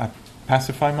more,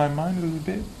 pacify my mind a little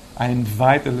bit, I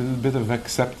invite a little bit of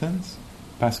acceptance.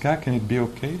 Pascal, can it be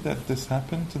okay that this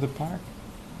happened to the park?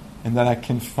 And that I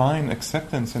can find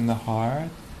acceptance in the heart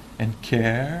and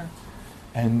care.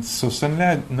 And so suddenly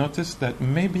I noticed that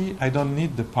maybe I don't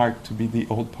need the park to be the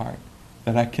old park.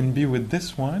 That I can be with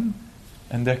this one,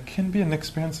 and there can be an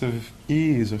experience of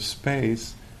ease, of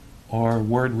space, or a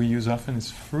word we use often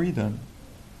is freedom,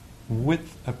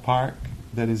 with a park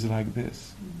that is like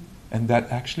this. And that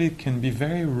actually can be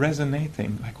very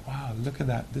resonating. Like, wow, look at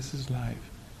that, this is life.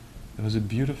 It was a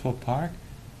beautiful park,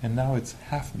 and now it's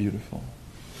half beautiful.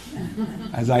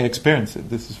 As I experience it,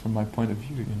 this is from my point of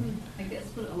view. I guess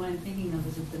what I'm thinking of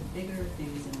is that the bigger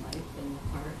things in life than the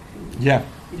park. Yeah.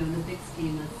 The big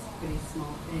scheme, that's a pretty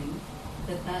small thing.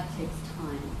 That takes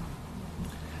time.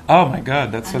 Oh my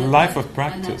God, that's and a life of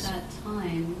practice. And that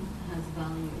time has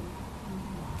value.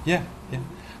 Yeah.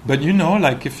 But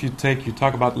like if you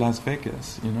talk about Las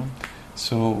Vegas,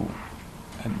 so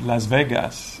and Las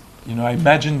Vegas, I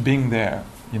imagine being there,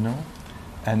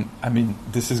 and I mean,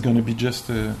 this is going to be just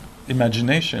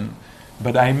imagination,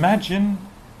 but I imagine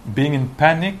being in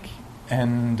panic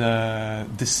and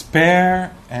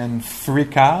despair and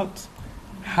freak out.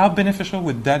 How beneficial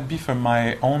would that be for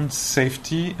my own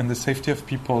safety and the safety of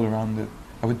people around it?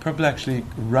 I would probably actually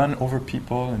run over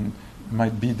people and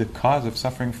might be the cause of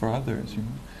suffering for others.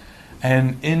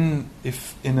 And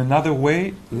if in another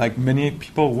way, like many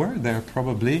people were there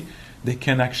probably, they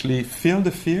can actually feel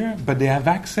the fear, but they have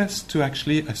access to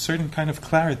actually a certain kind of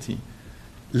clarity.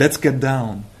 Let's get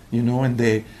down, and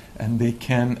they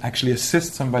can actually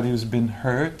assist somebody who's been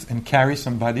hurt and carry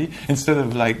somebody instead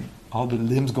of like all the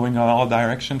limbs going in all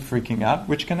directions, freaking out,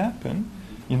 which can happen,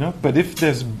 But if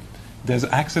there's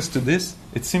access to this,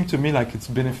 it seemed to me like it's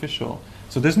beneficial.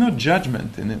 So there's no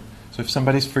judgment in it. So if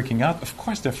somebody's freaking out, of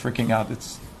course they're freaking out.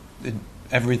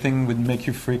 Everything would make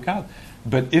you freak out.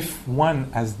 But if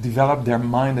one has developed their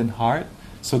mind and heart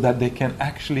so that they can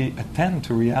actually attend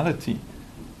to reality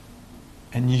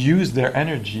and use their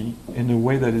energy in a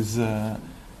way that is...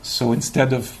 so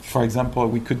instead of, for example,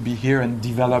 we could be here and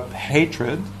develop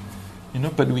hatred,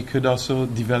 but we could also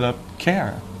develop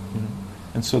care.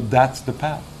 And so that's the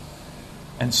path.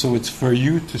 And so it's for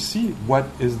you to see what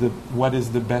is the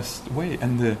best way.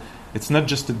 And it's not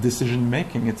just a decision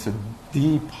making, it's a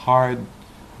deep, hard,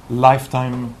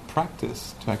 lifetime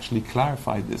practice to actually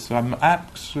clarify this. So I'm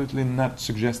absolutely not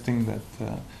suggesting that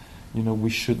we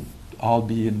should all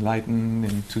be enlightened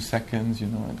in 2 seconds.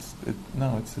 It's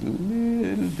a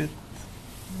little bit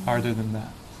harder than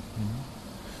that.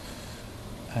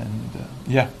 And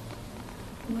yeah.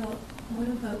 Well, what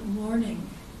about mourning?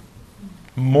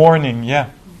 Mourning, yeah.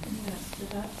 Yes, but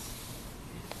that's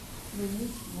really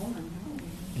mourning.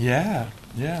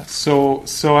 Yeah. So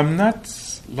I'm not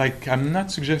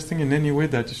suggesting in any way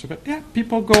that you should.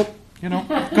 People go,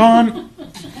 gone,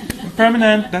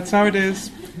 permanent. That's how it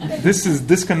is. This is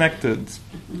disconnected.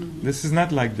 This is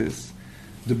not like this.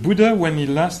 The Buddha, when he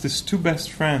lost his two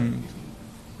best friends,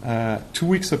 2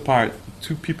 weeks apart,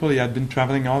 two people he had been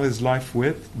traveling all his life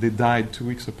with, they died 2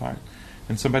 weeks apart.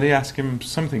 And somebody asked him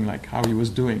something like how he was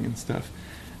doing and stuff.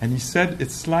 And he said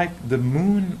it's like the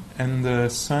moon and the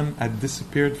sun had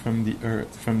disappeared from the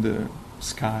earth, from the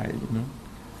sky, you know.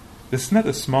 This is not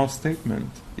a small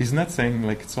statement. He's not saying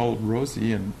like it's all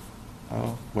rosy and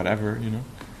whatever, you know.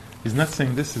 He's not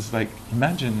saying this is like,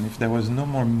 imagine if there was no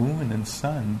more moon and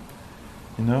sun,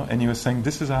 you know. And he was saying,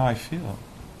 this is how I feel.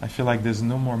 I feel like there's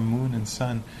no more moon and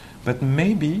sun. But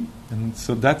maybe, and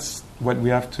so that's what we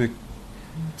have to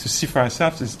see for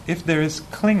ourselves, is if there is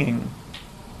clinging,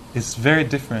 it's very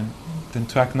different than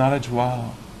to acknowledge,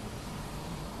 wow,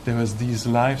 there was these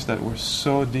lives that were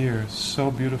so dear, so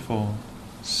beautiful,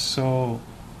 so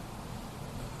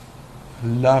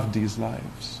loved these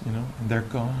lives, you know, and they're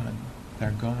gone.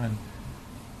 They're gone.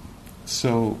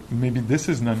 So maybe this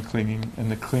is non-clinging,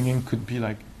 and the clinging could be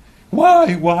like,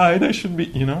 why, there should be,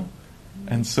 you know.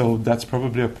 And so that's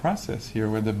probably a process here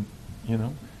where you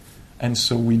know, and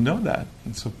so we know that.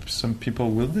 And so some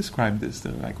people will describe this.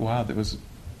 They're like, wow, there was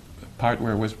a part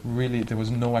where there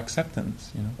was no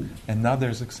acceptance, you know, and now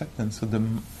there's acceptance. So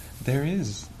there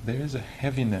is a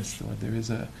heaviness, or there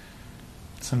is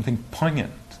something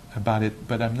poignant about it,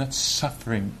 but I'm not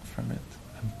suffering from it.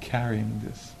 I'm carrying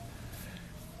this.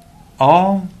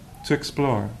 All to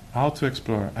explore.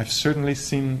 I've certainly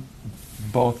seen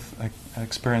both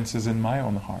experiences in my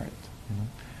own heart, you know,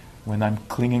 when I'm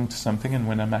clinging to something and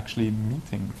when I'm actually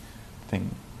meeting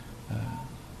thing.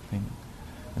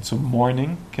 And so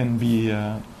mourning can be,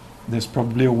 there's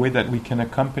probably a way that we can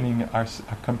accompany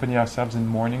ourselves in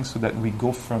mourning, so that we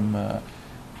go from a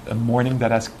mourning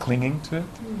that has clinging to it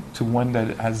to one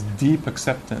that has deep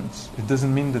acceptance. It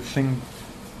doesn't mean the thing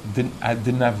didn't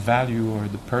have value, or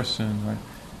the person, or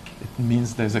it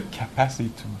means there's a capacity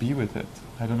to be with it.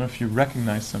 I don't know if you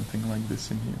recognize something like this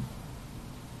in you.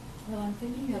 Well, I'm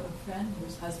thinking of a friend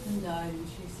whose husband died, and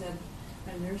she said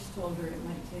a nurse told her it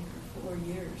might take her 4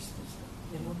 years to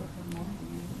get over her mourning,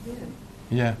 and it did.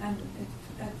 Yeah. And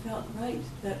it felt right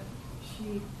that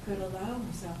she could allow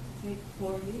herself to take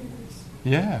 4 years.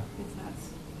 Yeah. If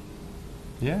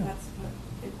that's what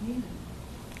it needed.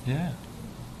 Yeah.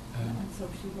 And so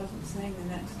she wasn't saying the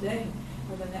next day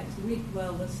or the next week,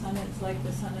 well, it's like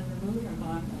the sun and the moon are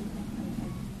gone.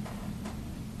 And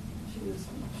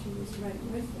she was right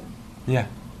with it. Yeah.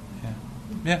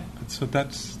 So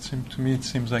to me, it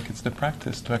seems like it's the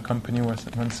practice to accompany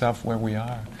oneself where we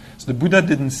are. So the Buddha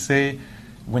didn't say,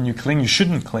 when you cling, you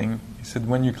shouldn't cling. He said,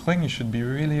 when you cling, you should be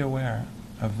really aware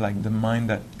of like the mind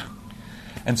that.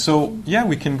 And so, yeah,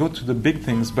 we can go to the big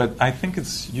things, but I think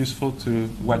it's useful to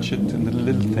watch it in the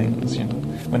little things, you know.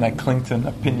 When I cling to an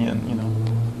opinion, you know,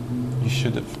 you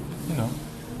should have, you know.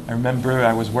 I remember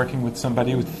I was working with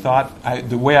somebody who thought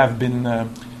the way I've been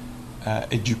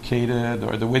educated,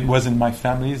 or the way it was in my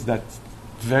family, is that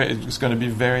it was going to be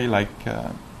very like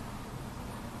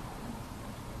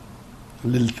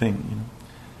little thing, you know.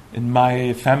 In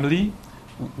my family,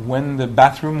 when the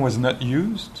bathroom was not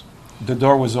used, the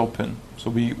door was open. So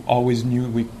we always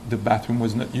knew the bathroom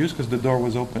was not used because the door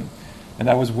was open. And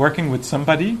I was working with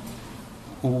somebody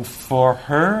who, for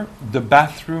her, the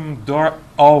bathroom door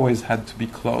always had to be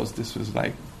closed. This was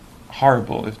like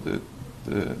horrible if the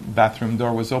bathroom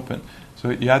door was open.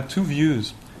 So you had two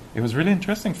views. It was really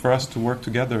interesting for us to work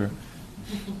together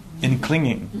in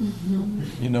clinging.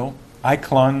 You know, I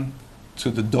clung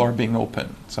to the door being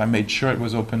open. So I made sure it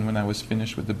was open when I was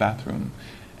finished with the bathroom.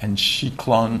 And she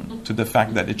clung to the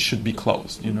fact that it should be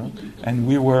closed, you know. And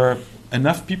we were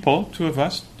enough people, two of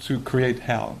us, to create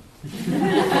hell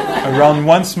around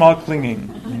one small clinging,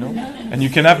 you know. And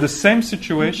you can have the same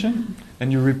situation,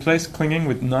 and you replace clinging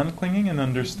with non-clinging and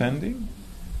understanding.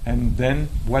 And then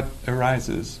what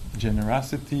arises?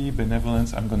 Generosity,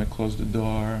 benevolence. I'm going to close the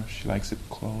door. She likes it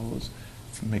closed.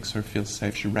 It makes her feel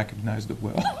safe. She recognized the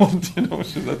world. You know,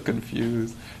 she's not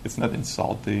confused. It's not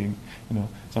insulting. You know,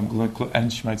 so I'm going to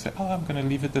and she might say, "Oh, I'm going to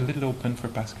leave it a little open for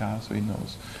Pascal, so he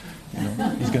knows. You know,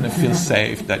 he's going to feel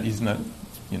safe that he's not,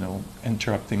 you know,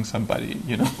 interrupting somebody.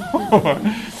 You know,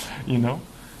 you know.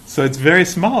 So it's very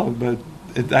small, but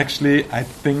it actually, I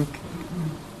think,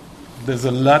 there's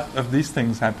a lot of these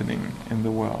things happening in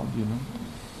the world. You know,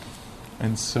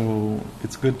 and so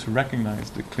it's good to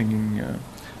recognize the clinging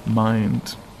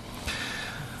mind.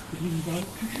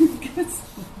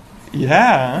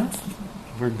 Yeah,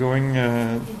 we're going.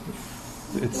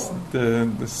 It's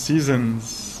the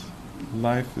seasons.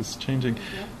 Life is changing.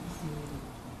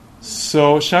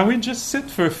 So, shall we just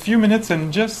sit for a few minutes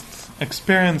and just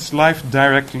experience life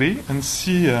directly and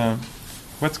see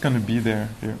what's going to be there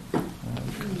here.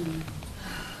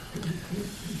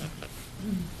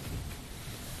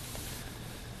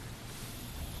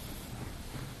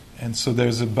 And so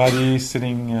there's a body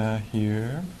sitting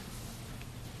here.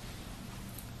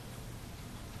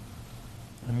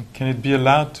 And can it be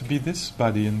allowed to be this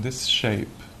body in this shape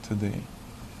today?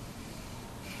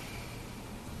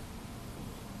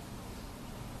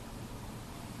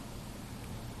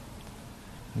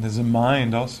 And there's a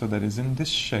mind also that is in this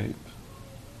shape.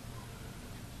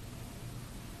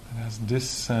 It has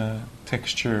this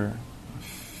texture,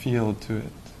 feel to it.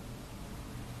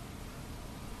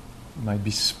 It might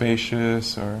be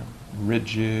spacious or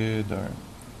rigid or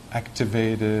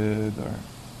activated or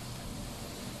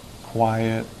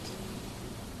quiet.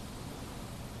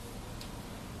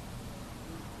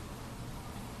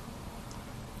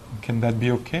 Can that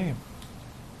be okay?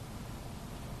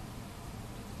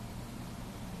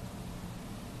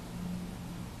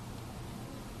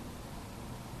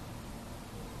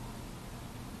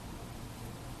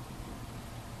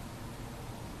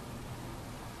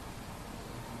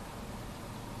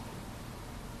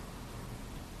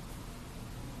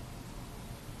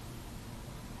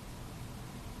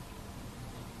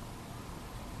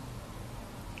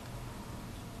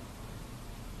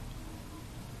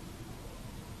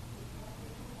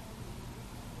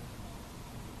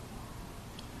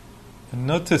 And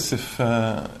notice if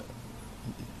you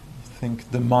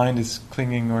think the mind is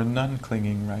clinging or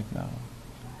non-clinging right now.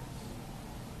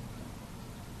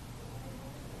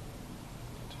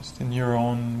 Just in your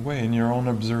own way, in your own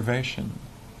observation.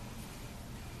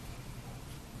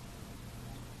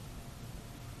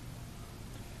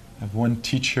 I have one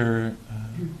teacher,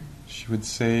 she would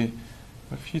say,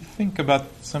 if you think about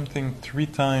something 3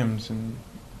 times in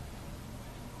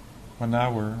 1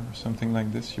 hour or something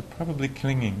like this, you're probably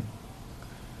clinging.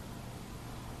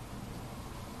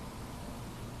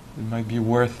 It might be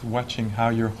worth watching how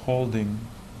you're holding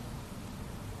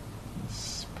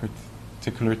this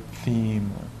particular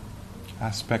theme or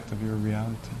aspect of your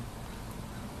reality.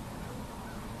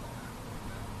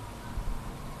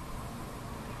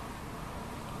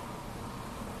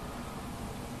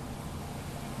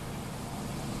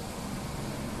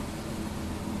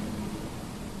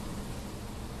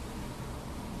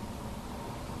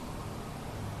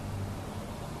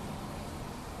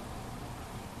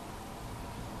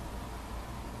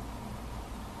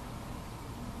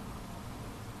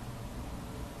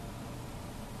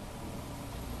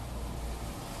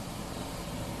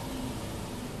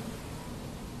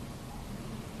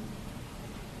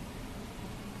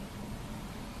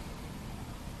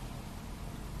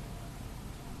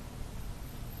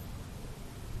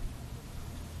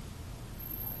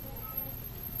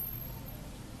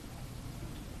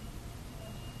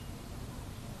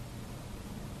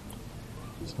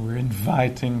 So we're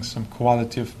inviting some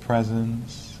quality of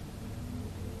presence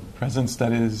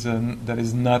that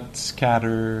is not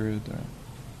scattered or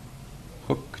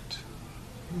hooked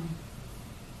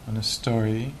on a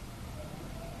story.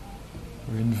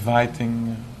 We're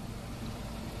inviting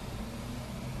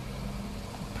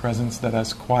presence that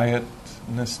has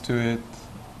quietness to it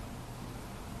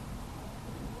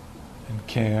and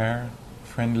care,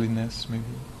 friendliness maybe.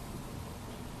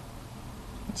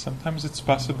 Sometimes it's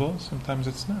possible, sometimes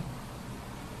it's not.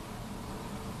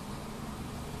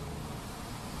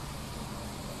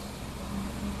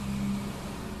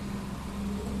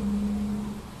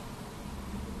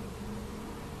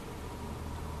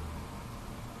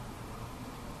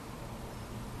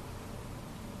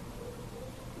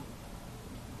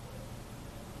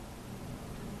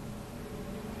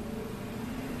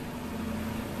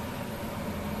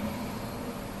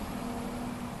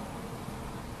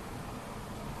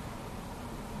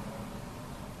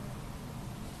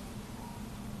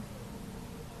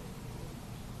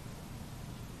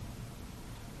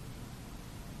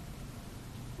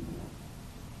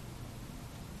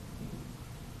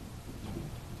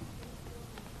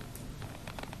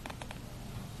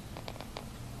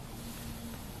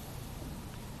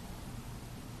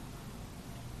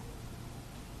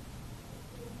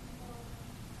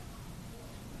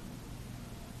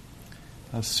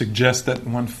 I'll suggest that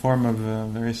one form of a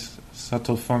very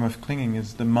subtle form of clinging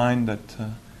is the mind that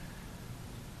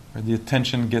where the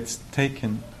attention gets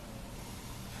taken,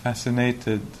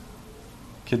 fascinated,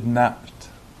 kidnapped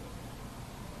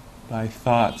by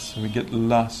thoughts. We get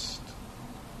lost.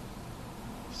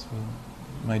 So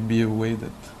it might be a way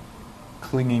that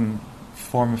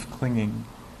form of clinging,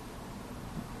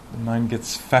 the mind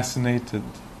gets fascinated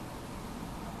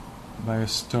by a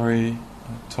story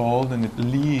told and it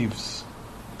leaves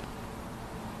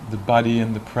the body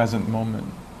in the present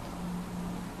moment.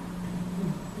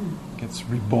 Gets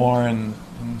reborn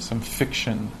in some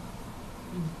fiction,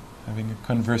 having a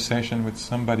conversation with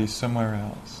somebody somewhere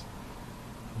else.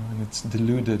 And it's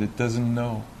deluded, it doesn't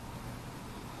know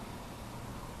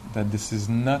that this is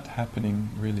not happening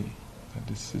really, that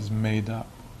this is made up.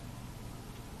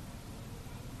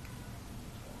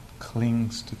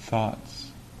 Clings to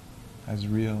thoughts as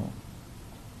real.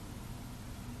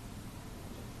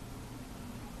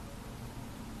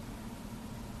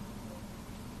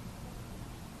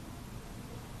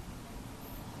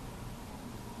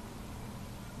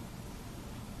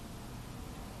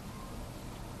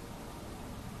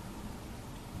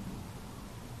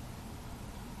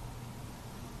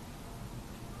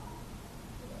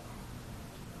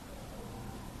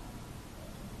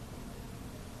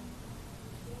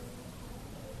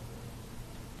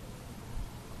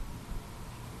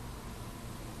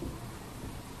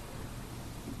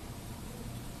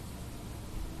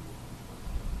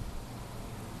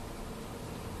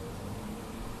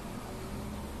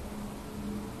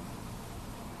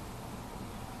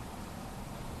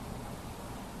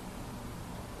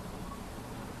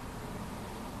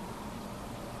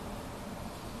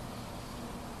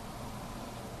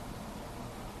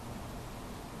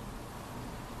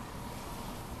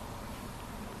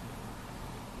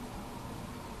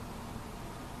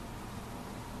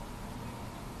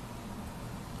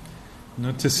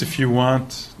 Notice if you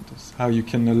want how you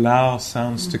can allow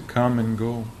sounds to come and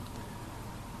go.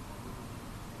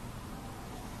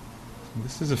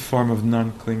 This is a form of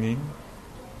non-clinging,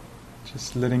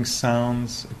 just letting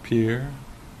sounds appear,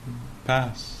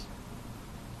 pass,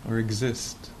 or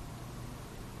exist.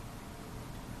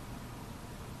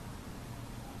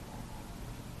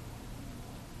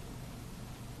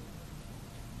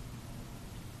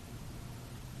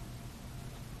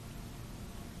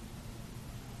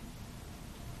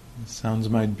 Sounds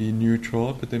might be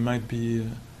neutral, but they might be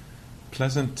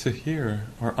pleasant to hear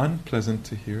or unpleasant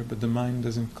to hear, but the mind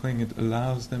doesn't cling. It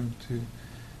allows them to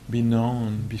be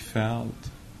known, be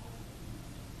felt.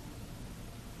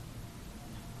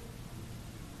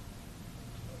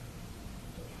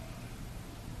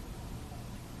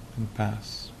 And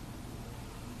pass.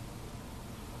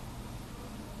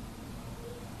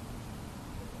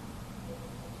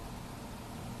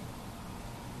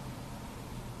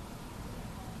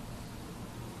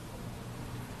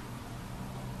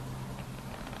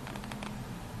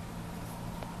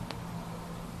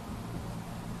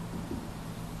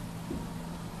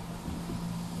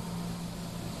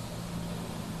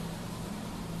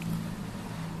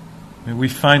 We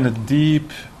find a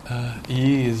deep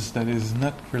ease that is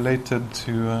not related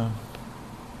to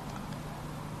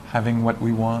having what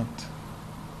we want.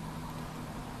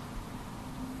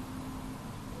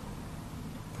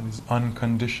 That is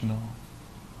unconditional.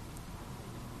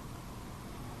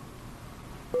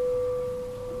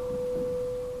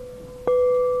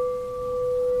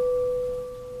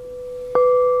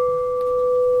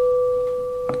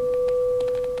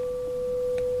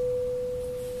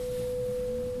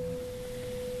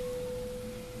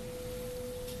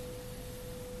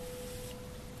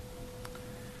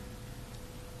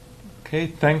 Okay,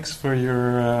 thanks for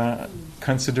your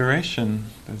consideration.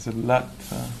 There's a lot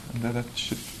that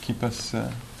should keep us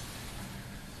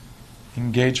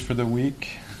engaged for the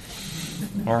week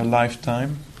or a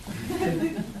lifetime.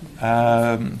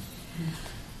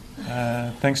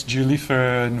 Thanks, Julie,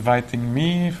 for inviting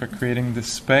me, for creating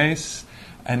this space.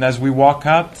 And as we walk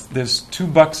out, there's two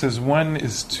boxes. One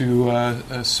is to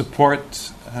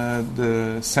support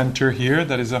the center here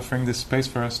that is offering this space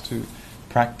for us to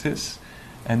practice.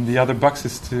 And the other box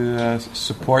is to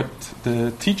support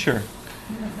the teacher.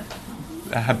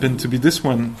 I happen to be this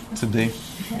one today,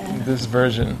 this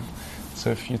version. So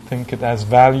if you think it has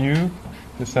value,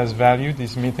 this has value,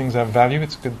 these meetings have value,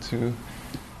 it's good to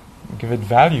give it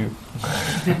value.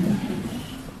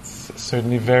 It's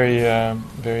certainly very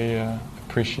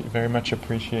much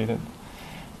appreciated.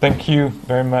 Thank you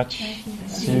very much.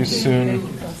 See you soon.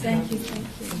 Thank you.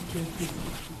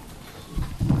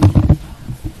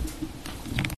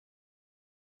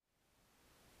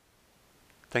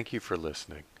 Thank you for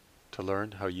listening. To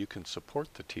learn how you can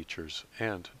support the teachers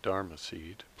and Dharma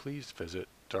Seed, please visit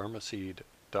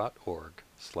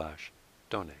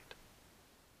dharmaseed.org/donate.